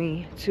challenging for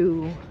me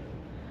to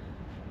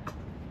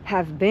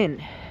have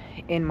been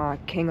in my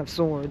King of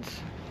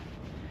Swords,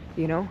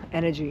 you know,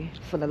 energy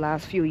for the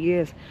last few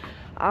years.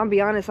 I'll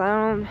be honest,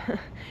 I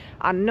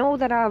know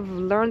that I've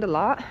learned a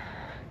lot,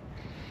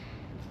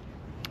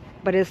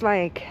 but it's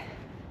like,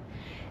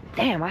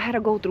 damn, I had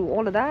to go through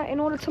all of that in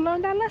order to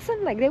learn that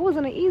lesson. Like, there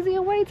wasn't an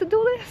easier way to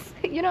do this.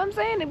 You know what I'm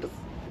saying?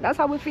 That's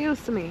how it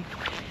feels to me.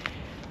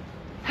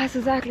 That's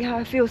exactly how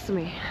it feels to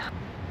me.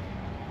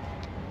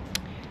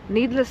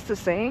 Needless to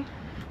say,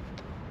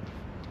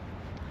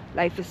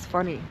 life is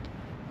funny.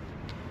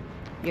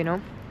 You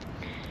know?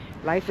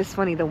 Life is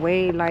funny. The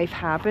way life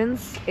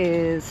happens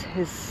is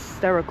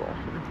hysterical.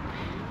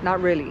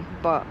 Not really,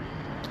 but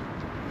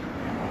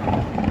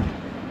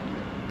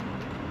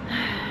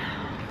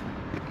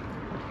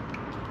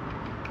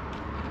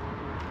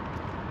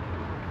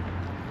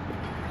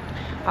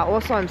I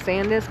also am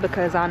saying this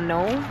because I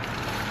know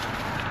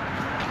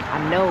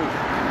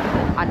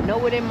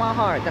it in my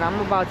heart that I'm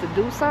about to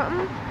do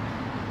something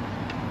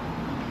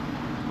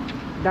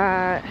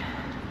that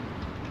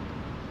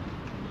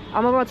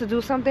I'm about to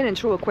do something in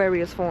true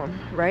Aquarius form,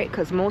 right?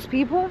 Because most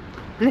people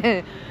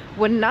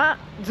would not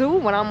do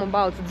what I'm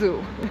about to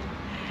do.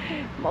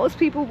 Most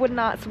people would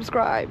not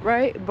subscribe,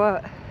 right?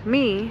 But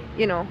me,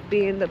 you know,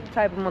 being the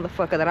type of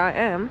motherfucker that I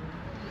am,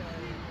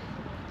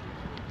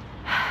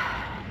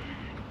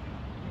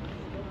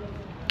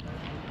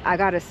 I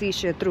gotta see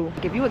shit through.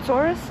 If you a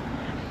Taurus,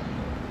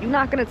 you're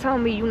not gonna tell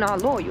me you're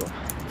not loyal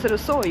to the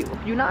soil.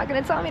 You're not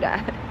gonna tell me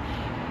that.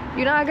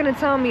 You're not gonna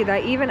tell me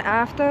that even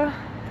after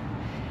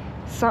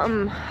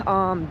something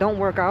don't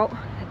work out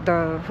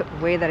the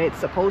way that it's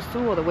supposed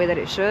to, or the way that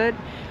it should,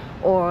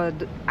 or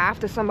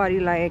after somebody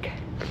like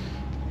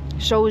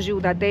shows you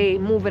that they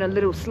move in a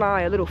little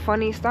sly, a little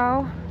funny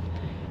style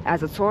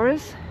as a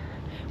Taurus,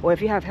 or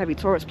if you have heavy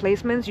Taurus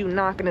placements, you're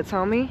not gonna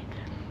tell me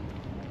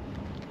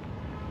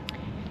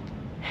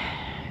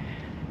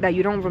that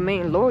you don't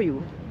remain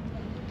loyal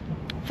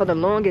for the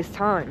longest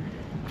time.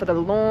 For the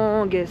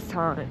longest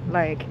time.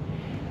 Like,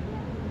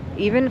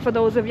 even for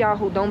those of y'all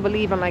who don't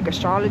believe in like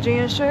astrology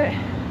and shit,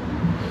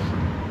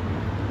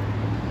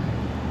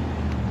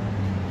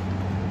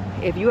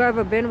 if you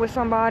ever been with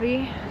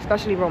somebody,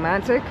 especially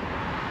romantic,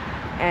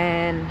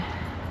 and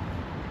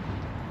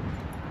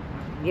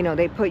you know,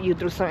 they put you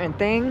through certain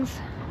things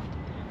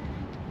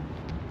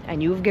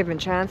and you've given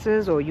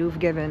chances, or you've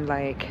given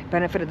like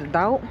benefit of the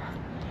doubt,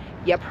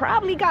 you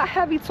probably got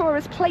heavy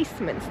Taurus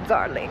placements,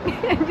 darling.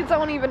 And you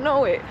don't even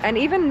know it. And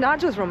even not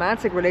just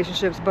romantic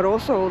relationships, but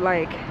also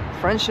like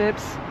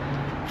friendships,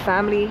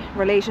 family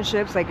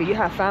relationships. Like, you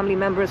have family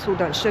members who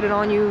done shitted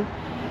on you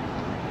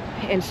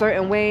in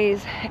certain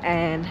ways,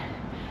 and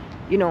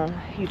you know,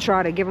 you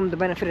try to give them the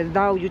benefit of the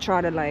doubt, you try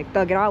to like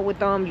thug it out with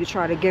them, you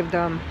try to give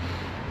them,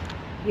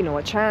 you know,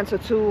 a chance or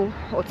 2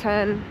 or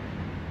 10,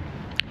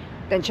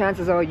 then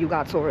chances are you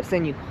got Taurus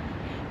in you.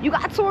 You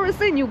got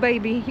Taurus in you,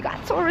 baby. You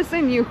got Taurus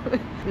in you.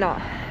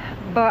 No,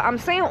 but I'm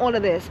saying all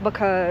of this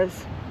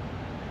because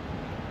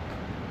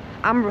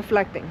I'm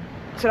reflecting.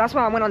 So that's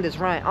why I went on this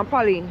rant. I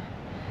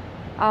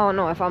don't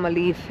know if I'm gonna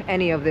leave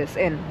any of this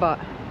in, but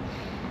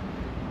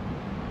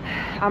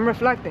I'm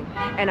reflecting,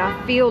 and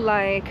I feel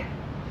like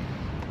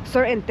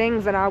certain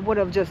things that I would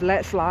have just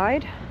let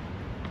slide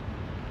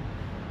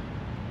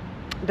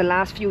the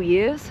last few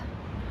years,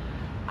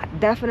 I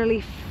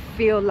definitely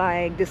feel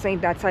like this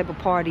ain't that type of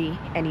party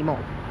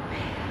anymore.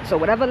 So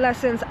whatever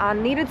lessons I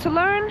needed to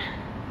learn,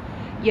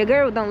 your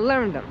girl done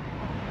learned them.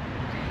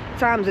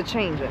 Times are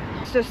changing.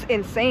 It's just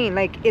insane.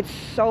 Like, it's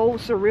so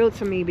surreal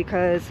to me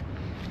because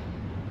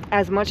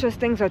as much as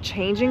things are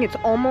changing, it's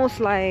almost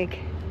like,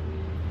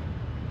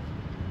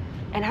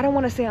 and I don't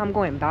want to say I'm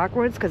going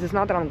backwards, because it's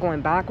not that I'm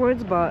going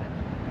backwards, but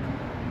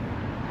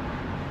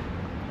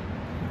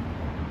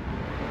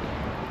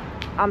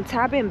I'm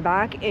tapping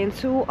back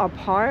into a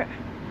part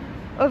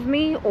of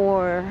me,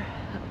 or a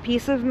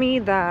piece of me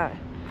that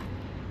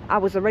I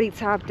was already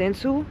tapped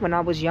into when I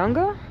was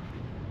younger,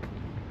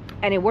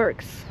 and it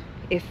works.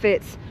 It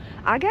fits.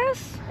 I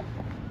guess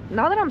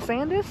now that I'm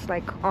saying this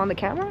like on the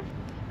camera,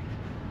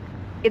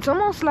 it's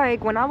almost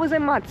like when I was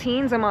in my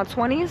teens and my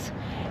 20s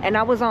and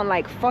I was on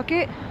like fuck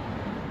it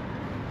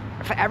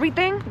for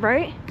everything,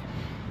 right?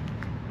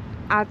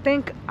 I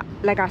think,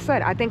 like I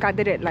said, I think I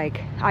did it,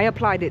 like, I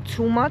applied it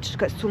too much,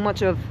 because too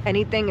much of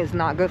anything is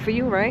not good for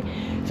you, right?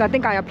 So I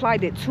think I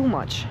applied it too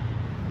much.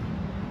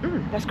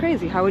 That's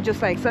crazy how it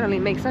just like suddenly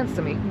makes sense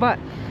to me. But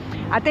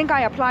I think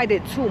I applied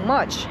it too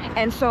much,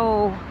 and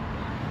so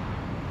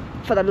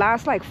for the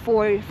last like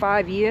 4 or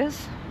 5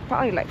 years,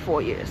 probably like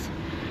 4 years,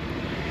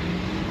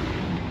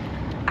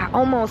 I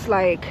almost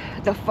like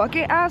the fuck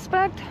it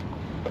aspect,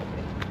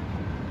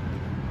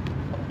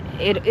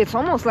 it's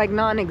almost like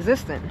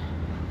non-existent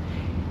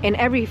in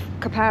every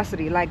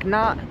capacity, like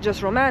not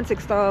just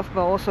romantic stuff,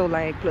 but also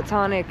like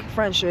platonic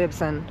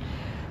friendships, and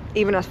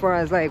even as far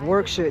as like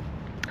work shit.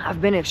 I've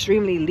been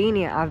extremely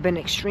lenient. I've been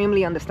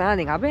extremely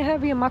understanding. I've been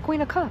heavy in my Queen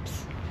of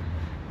Cups,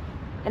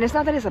 and it's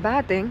not that it's a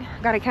bad thing.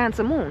 Got a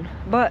Cancer moon,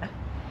 but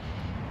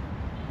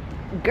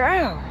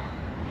girl,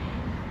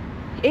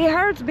 it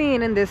hurts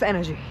being in this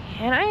energy,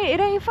 and it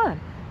ain't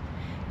fun.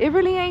 It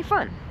really ain't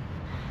fun.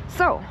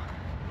 So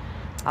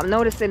I'm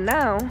noticing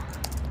now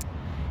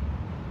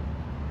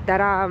that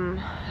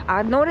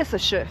I've noticed a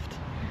shift,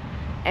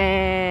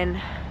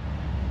 and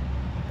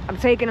I'm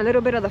taking a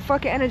little bit of the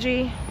fucking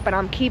energy, but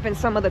I'm keeping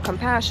some of the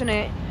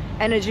compassionate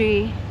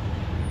energy,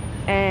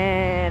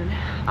 and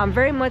I'm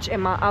very much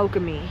in my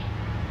alchemy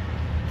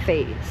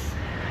phase.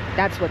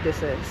 That's what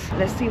this is.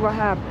 Let's see what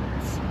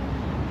happens.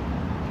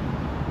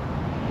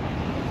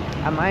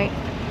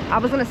 I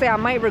was gonna say I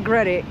might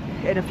regret it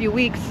in a few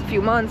weeks, a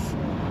few months,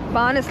 but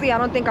honestly I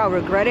don't think I'll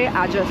regret it.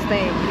 I just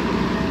think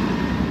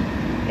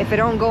if it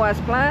don't go as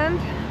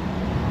planned,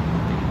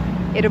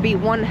 it'll be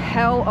one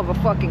hell of a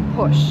fucking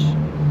push.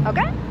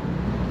 Okay?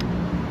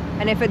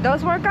 And if it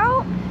does work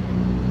out,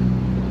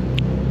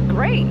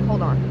 great.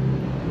 Hold on.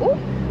 Oh,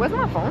 where's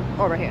my phone?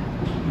 Oh, right here.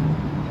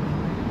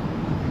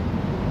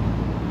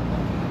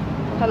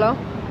 Hello?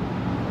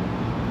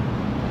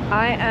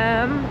 I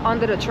am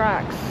under the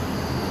tracks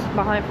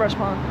behind Fresh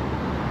Pond.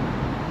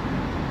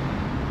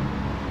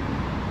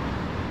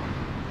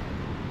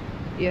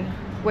 Yeah.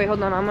 Wait,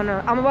 hold on.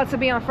 I'm about to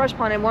be on Fresh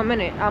Pond in 1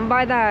 minute. I'm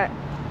by that.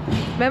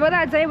 Remember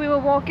that day we were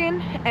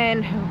walking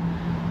and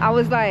I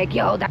was like,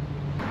 yo, that.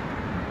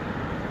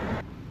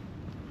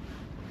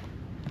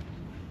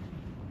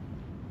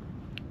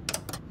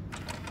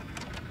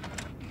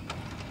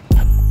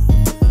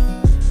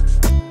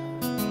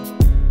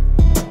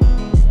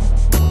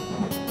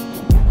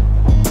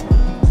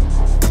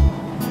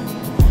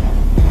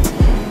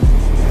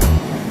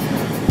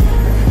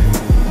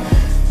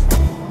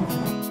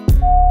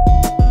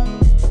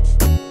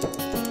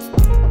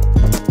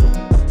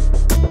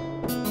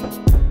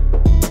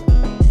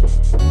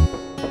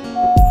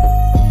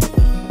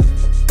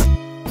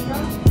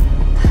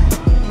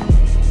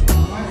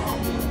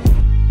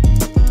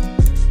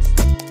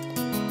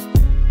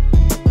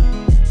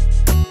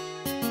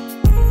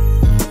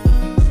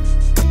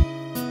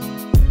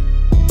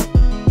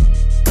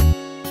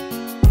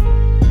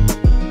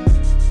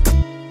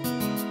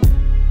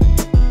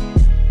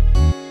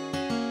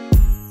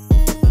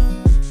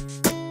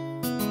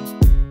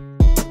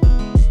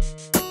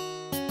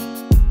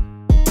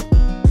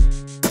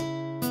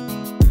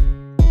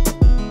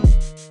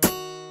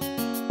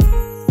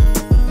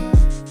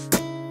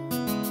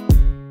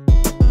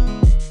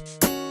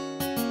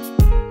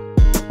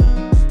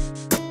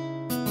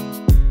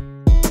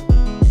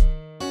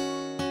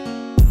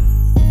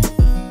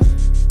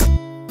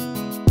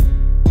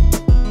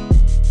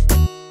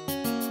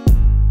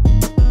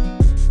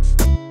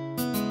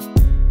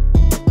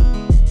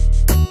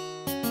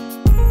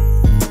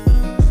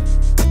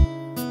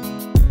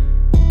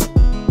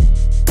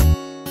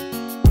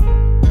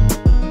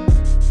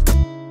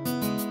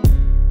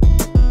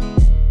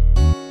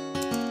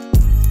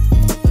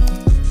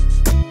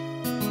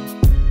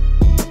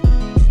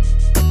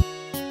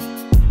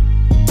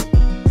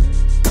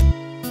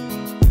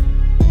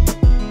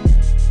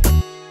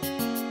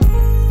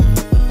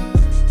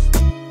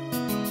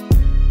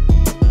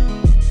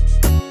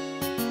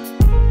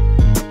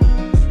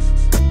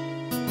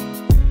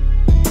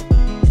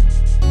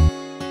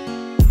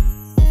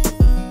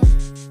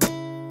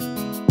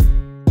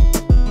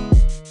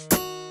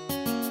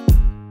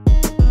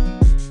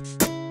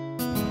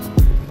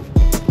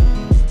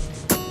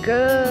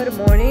 Good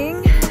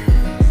morning.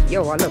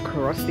 Yo, I look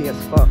crusty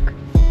as fuck.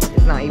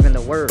 It's not even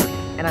the word.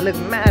 And I look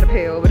mad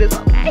pale, but it's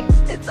okay.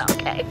 It's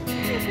okay.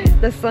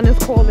 The sun is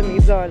calling me,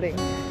 darling.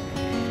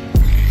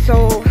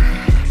 So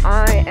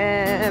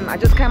I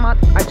just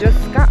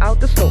got out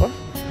the store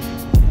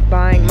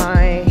buying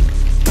my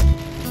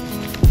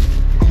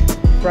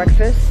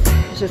breakfast.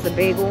 It's just a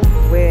bagel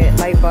with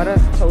light butter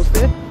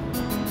toasted,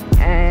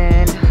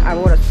 and I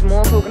bought a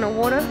small coconut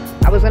water.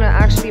 I was gonna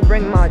actually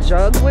bring my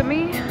jug with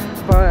me,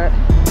 but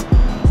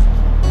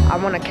I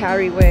want to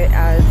carry with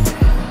as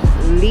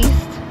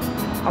least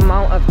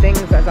amount of things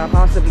as I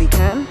possibly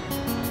can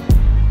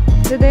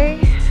today.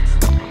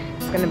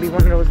 It's gonna be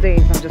one of those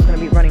days I'm just gonna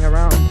be running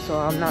around, so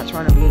I'm not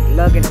trying to be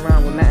lugging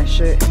around with mad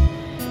shit.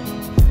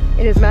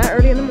 It is mad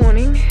early in the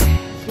morning.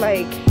 It's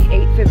like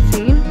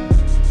 8:15,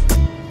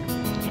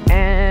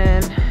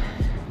 and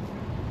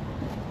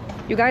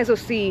you guys will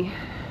see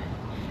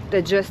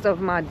the gist of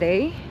my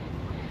day,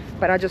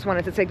 but I just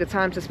wanted to take the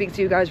time to speak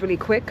to you guys really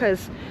quick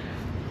because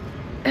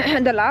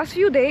the last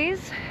few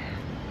days,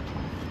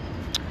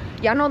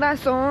 y'all know that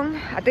song?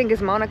 I think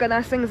it's Monica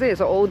that sings it.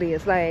 It's an oldie.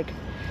 It's like,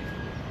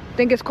 I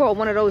think it's called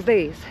One of Those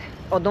Days,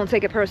 or Don't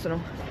Take It Personal.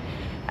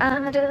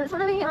 I just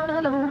wanna be all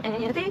alone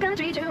and you think I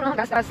treat you wrong.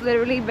 That's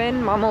literally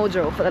been my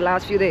mojo for the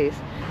last few days.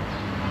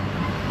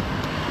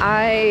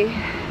 I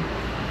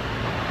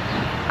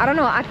don't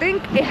know, I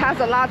think it has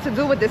a lot to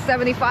do with the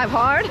 75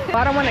 hard.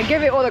 I don't want to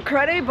give it all the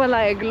credit, but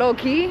like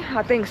low-key,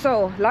 I think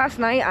so. Last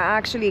night I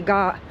actually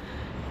got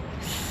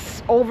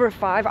over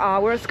 5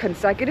 hours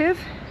consecutive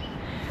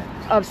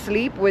of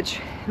sleep, which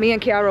me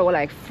and Kiara were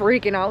like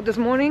freaking out this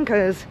morning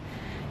because,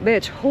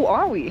 bitch, who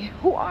are we?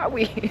 Who are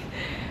we?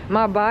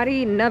 My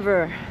body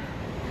never,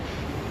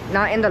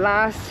 not in the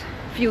last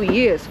few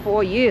years,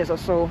 4 years or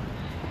so,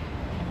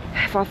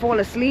 if I fall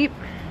asleep,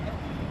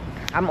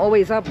 I'm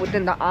always up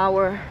within the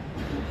hour,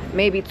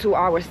 maybe 2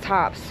 hours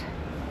tops.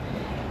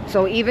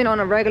 So even on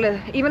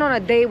a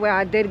day where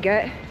I did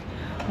get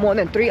more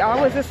than 3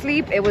 hours of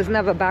sleep, it was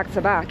never back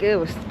to back. It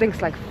was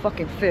stinks like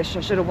fucking fish.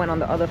 I should have went on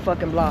the other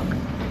fucking block.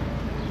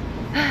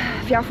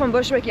 If y'all from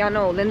Bushwick, y'all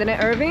know Linden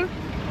and Irving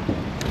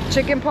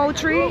Chicken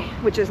Poultry,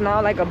 which is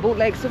now like a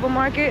bootleg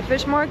supermarket,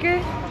 fish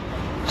market.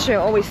 Shit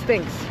always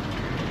stinks.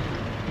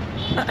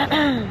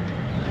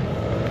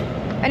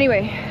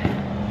 Anyway,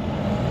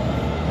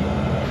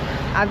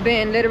 I've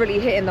been literally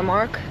hitting the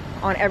mark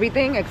on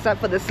everything except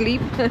for the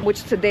sleep,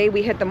 which today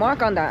we hit the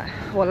mark on that.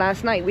 Well,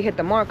 last night we hit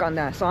the mark on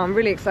that, so I'm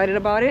really excited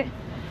about it.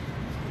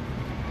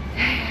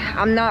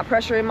 I'm not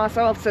pressuring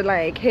myself to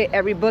like hit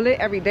every bullet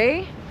every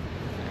day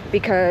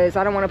because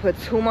I don't want to put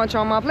too much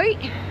on my plate,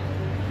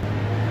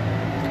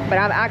 but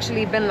I've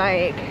actually been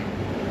like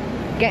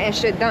getting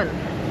shit done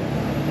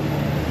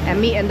and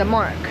meeting the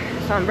mark,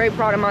 so I'm very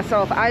proud of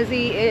myself.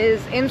 Izzy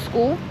is in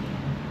school.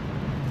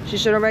 She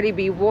should already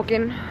be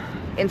walking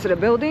into the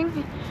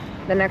building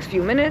the next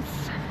few minutes.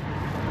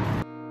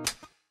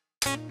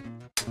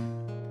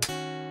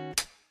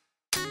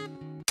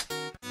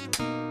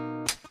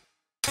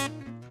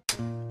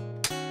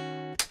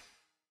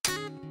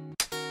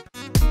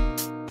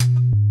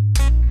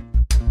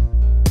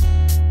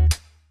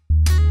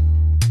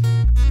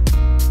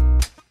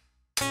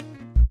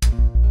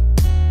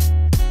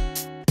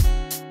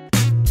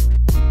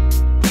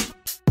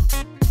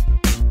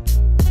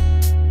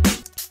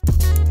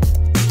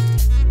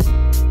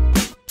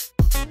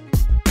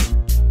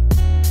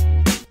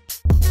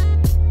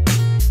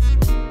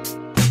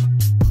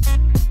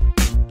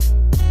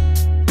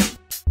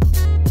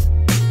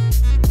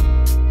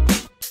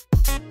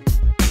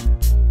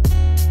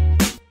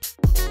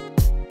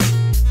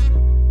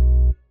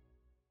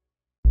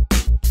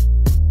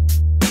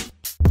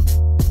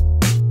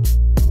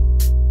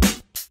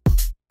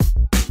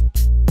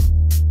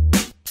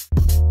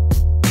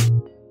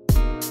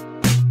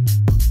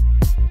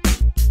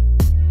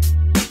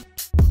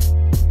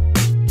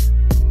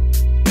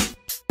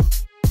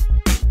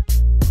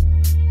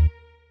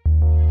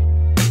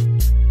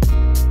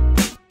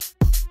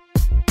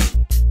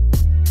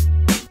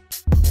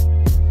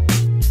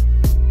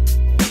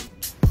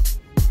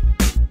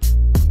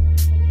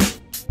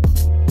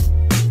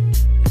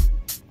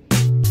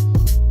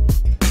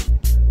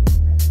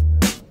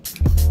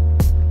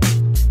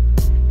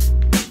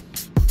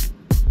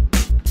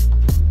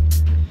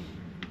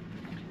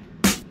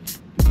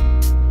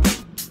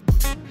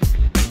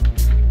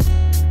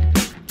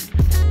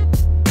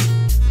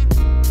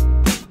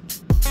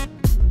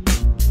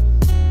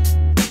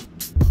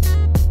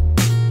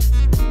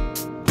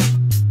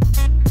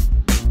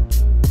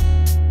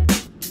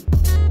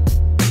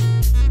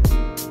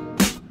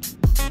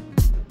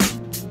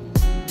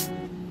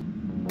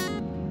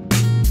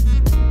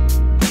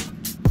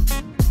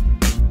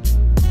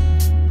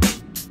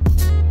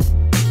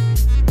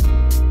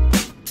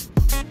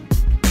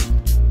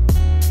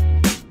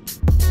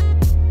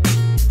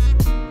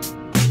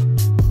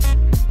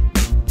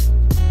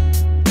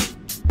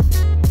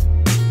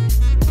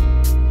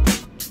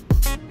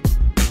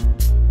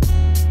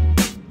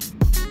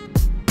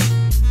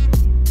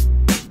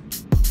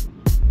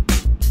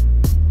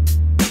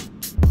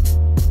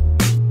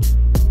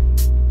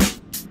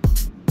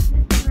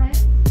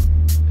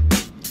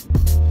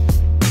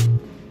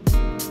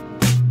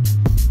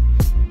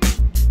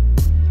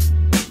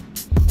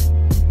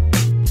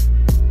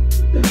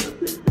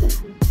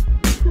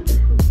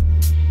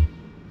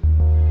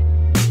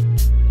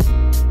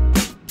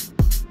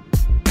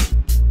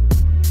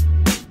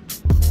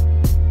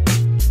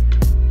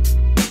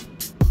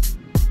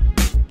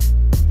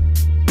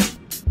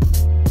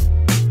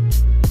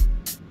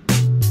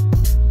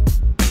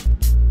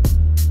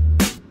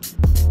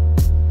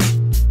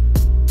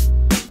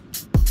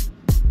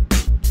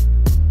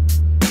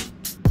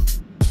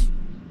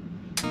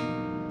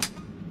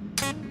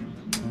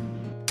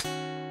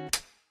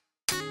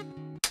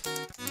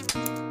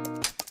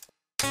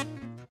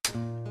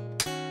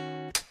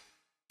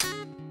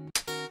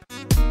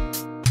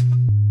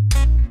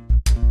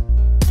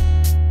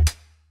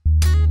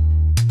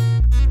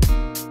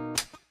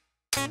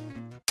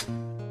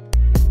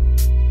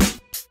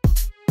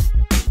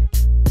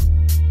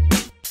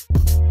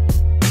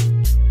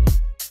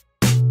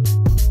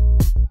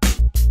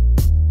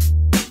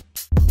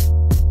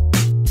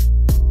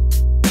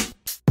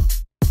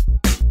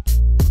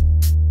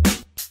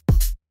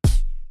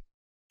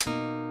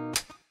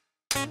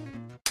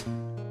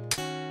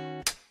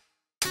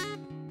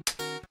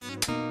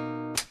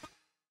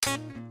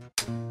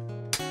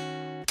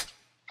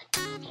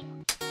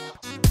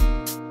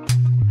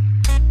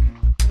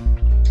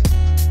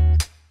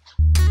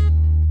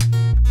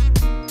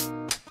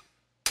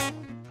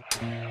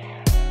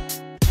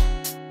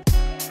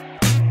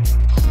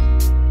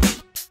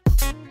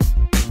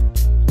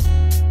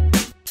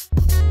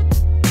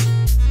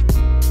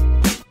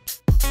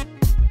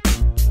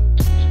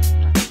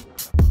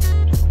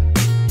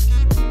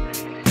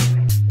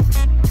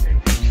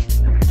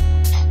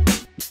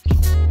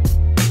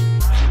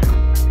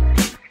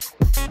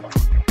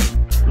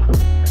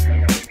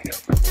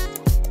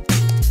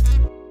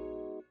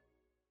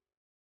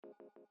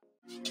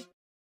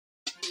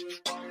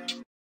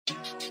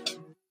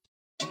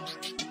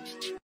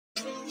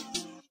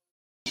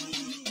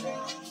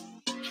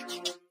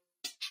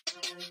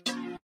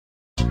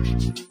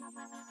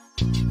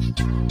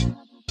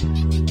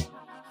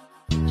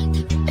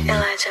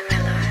 Elijah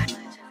Miller.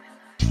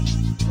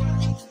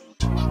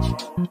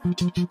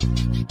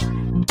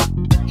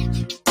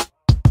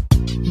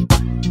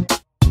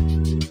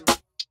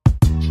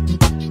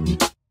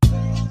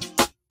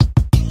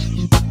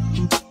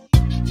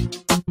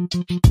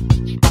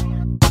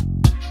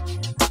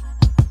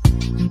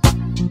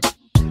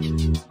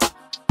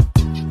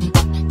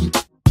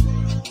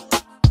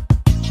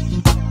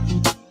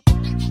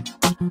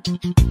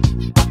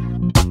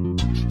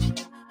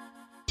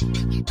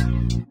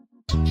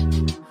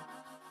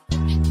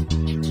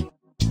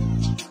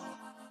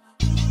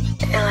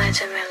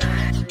 Elijah Miller.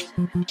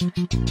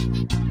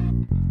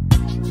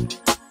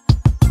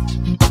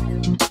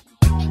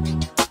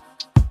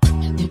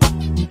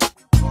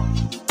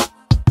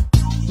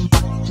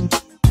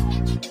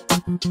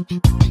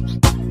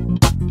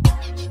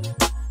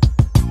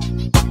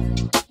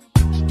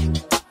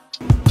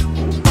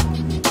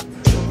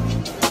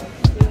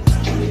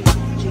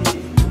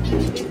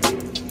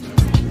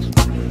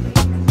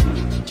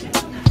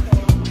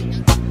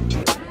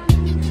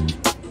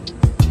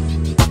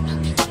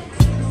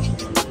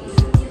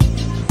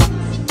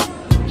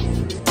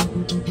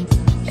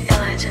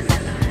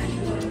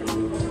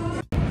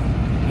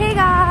 Hey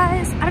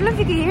guys, I don't know if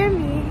you can hear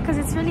me because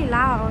it's really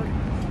loud,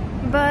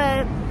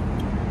 but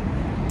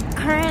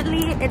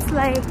currently it's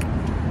like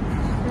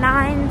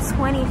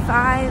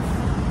 9:25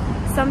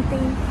 something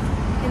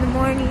in the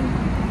morning,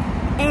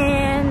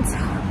 and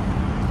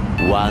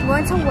I'm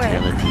going to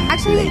work.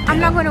 Actually, I'm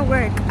not going to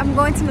work. I'm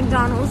going to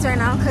McDonald's right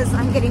now because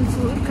I'm getting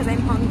food because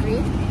I'm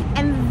hungry,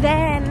 and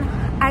then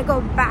I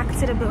go back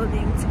to the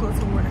building to go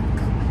to work.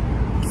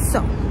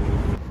 So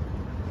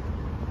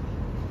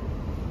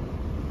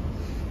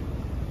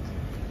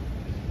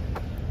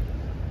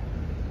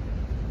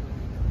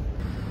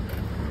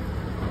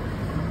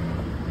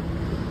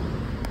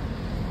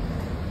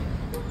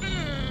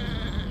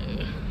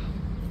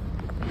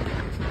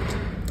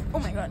oh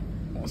my god,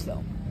 almost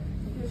fell.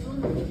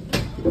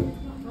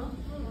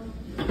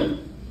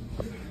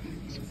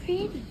 It's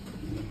pretty.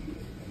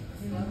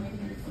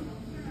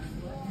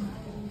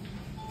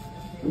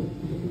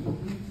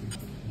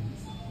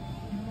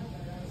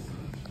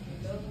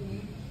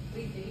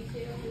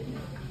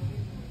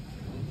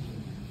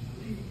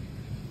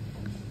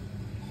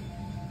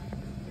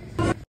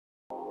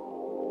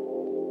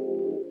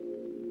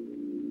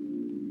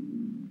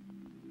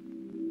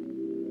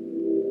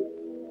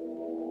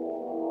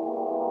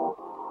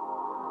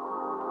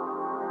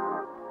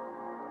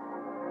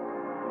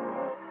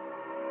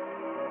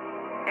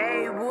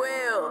 Hey,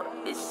 Will,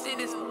 this shit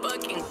is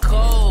fucking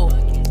cold.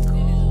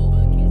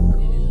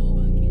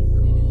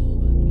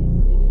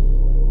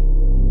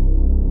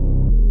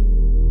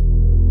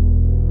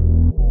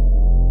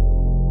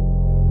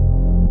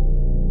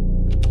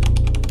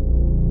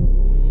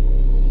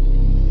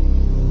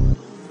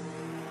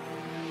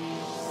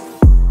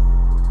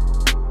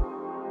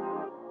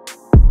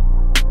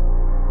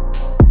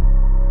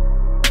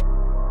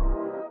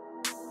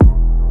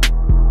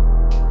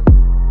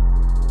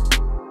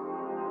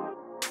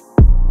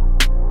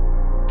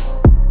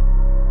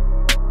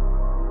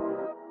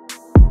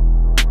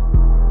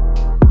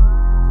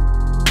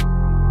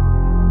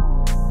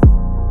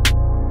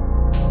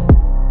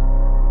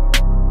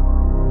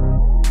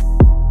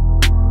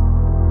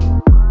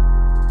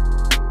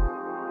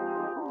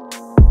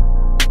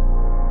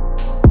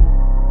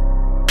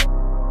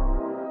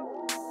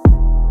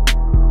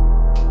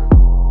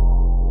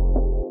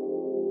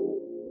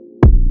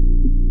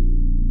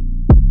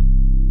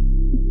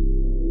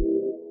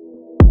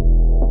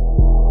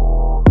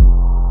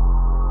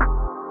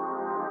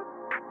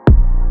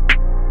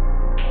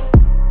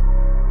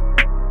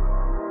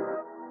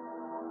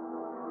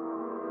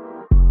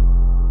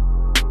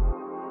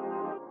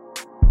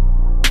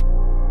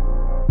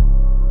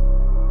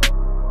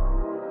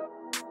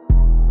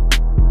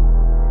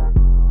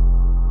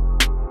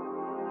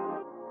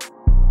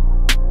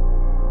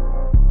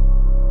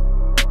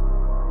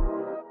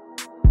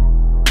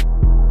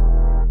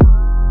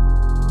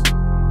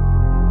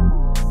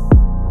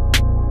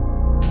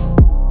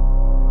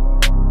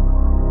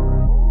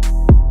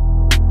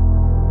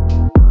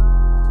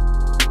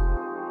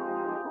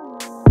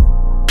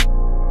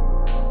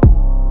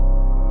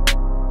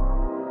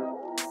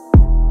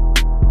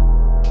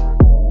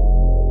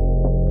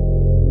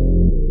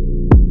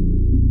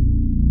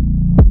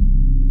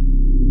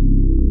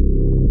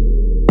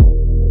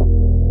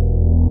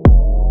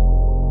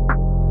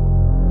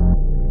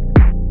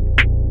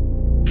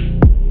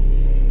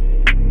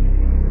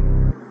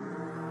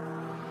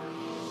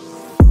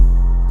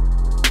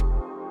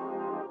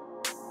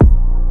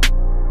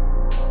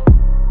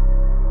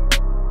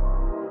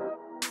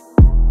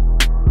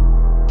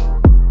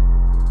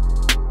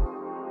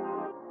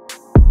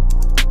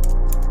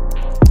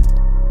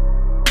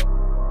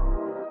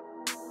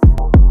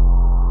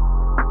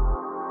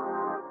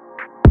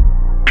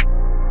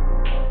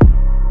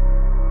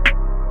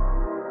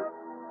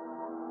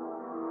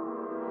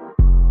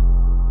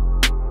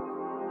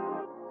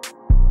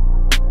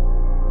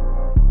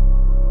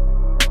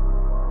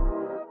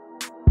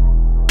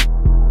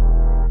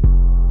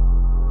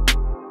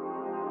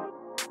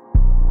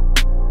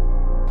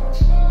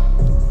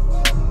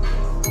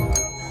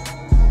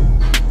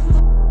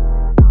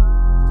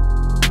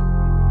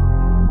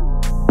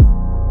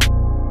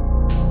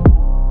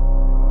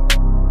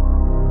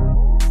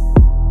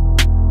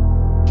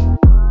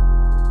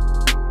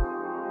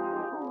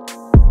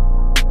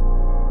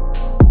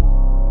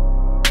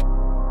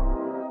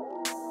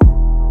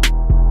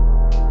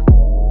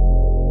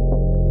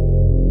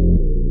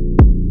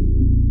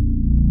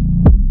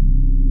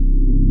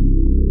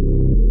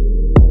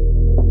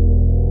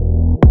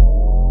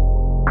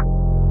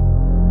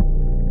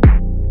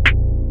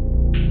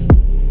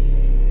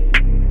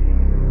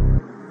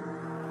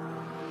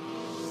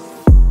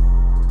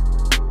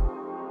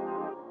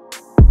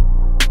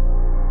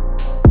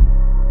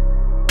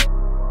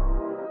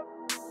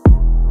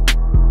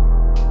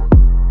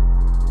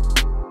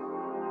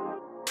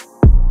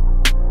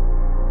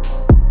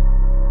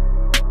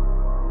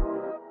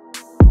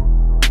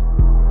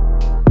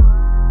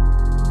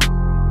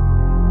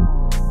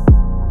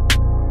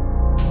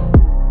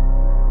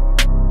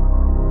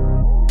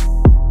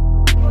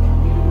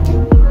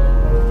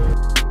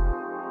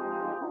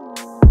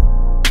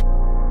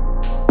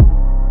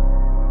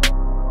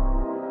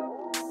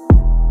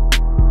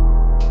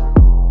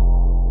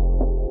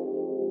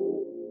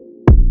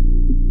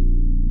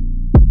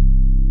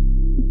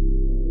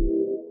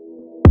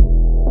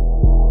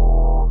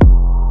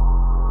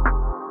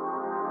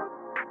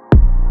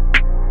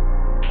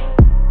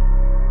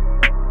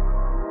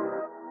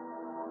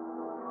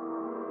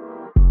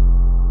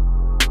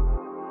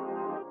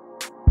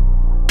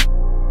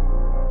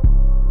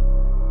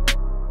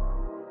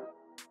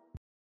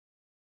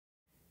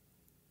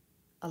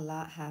 A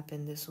lot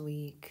happened this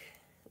week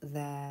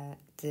that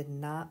did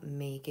not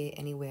make it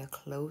anywhere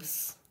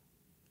close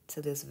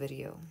to this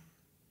video.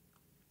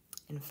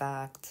 In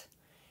fact,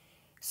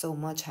 so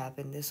much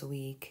happened this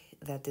week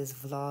that this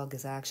vlog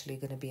is actually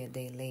going to be a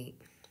day late.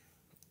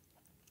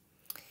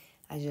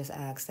 I just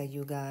ask that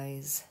you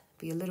guys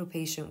be a little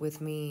patient with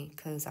me,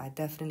 because I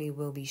definitely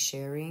will be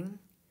sharing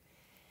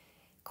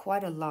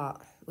quite a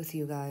lot with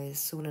you guys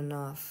soon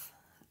enough.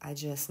 I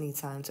just need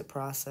time to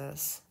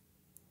process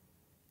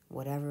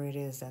whatever it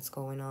is that's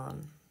going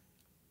on.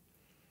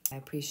 I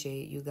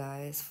appreciate you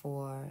guys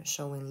for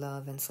showing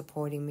love and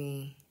supporting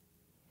me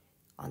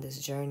on this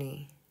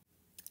journey.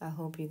 I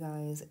hope you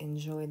guys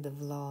enjoyed the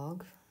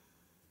vlog,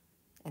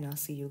 and I'll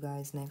see you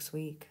guys next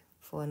week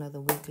for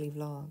another weekly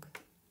vlog.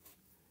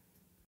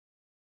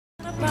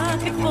 A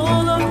pocket full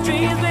of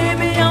dreams,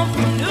 baby, I'm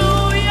from New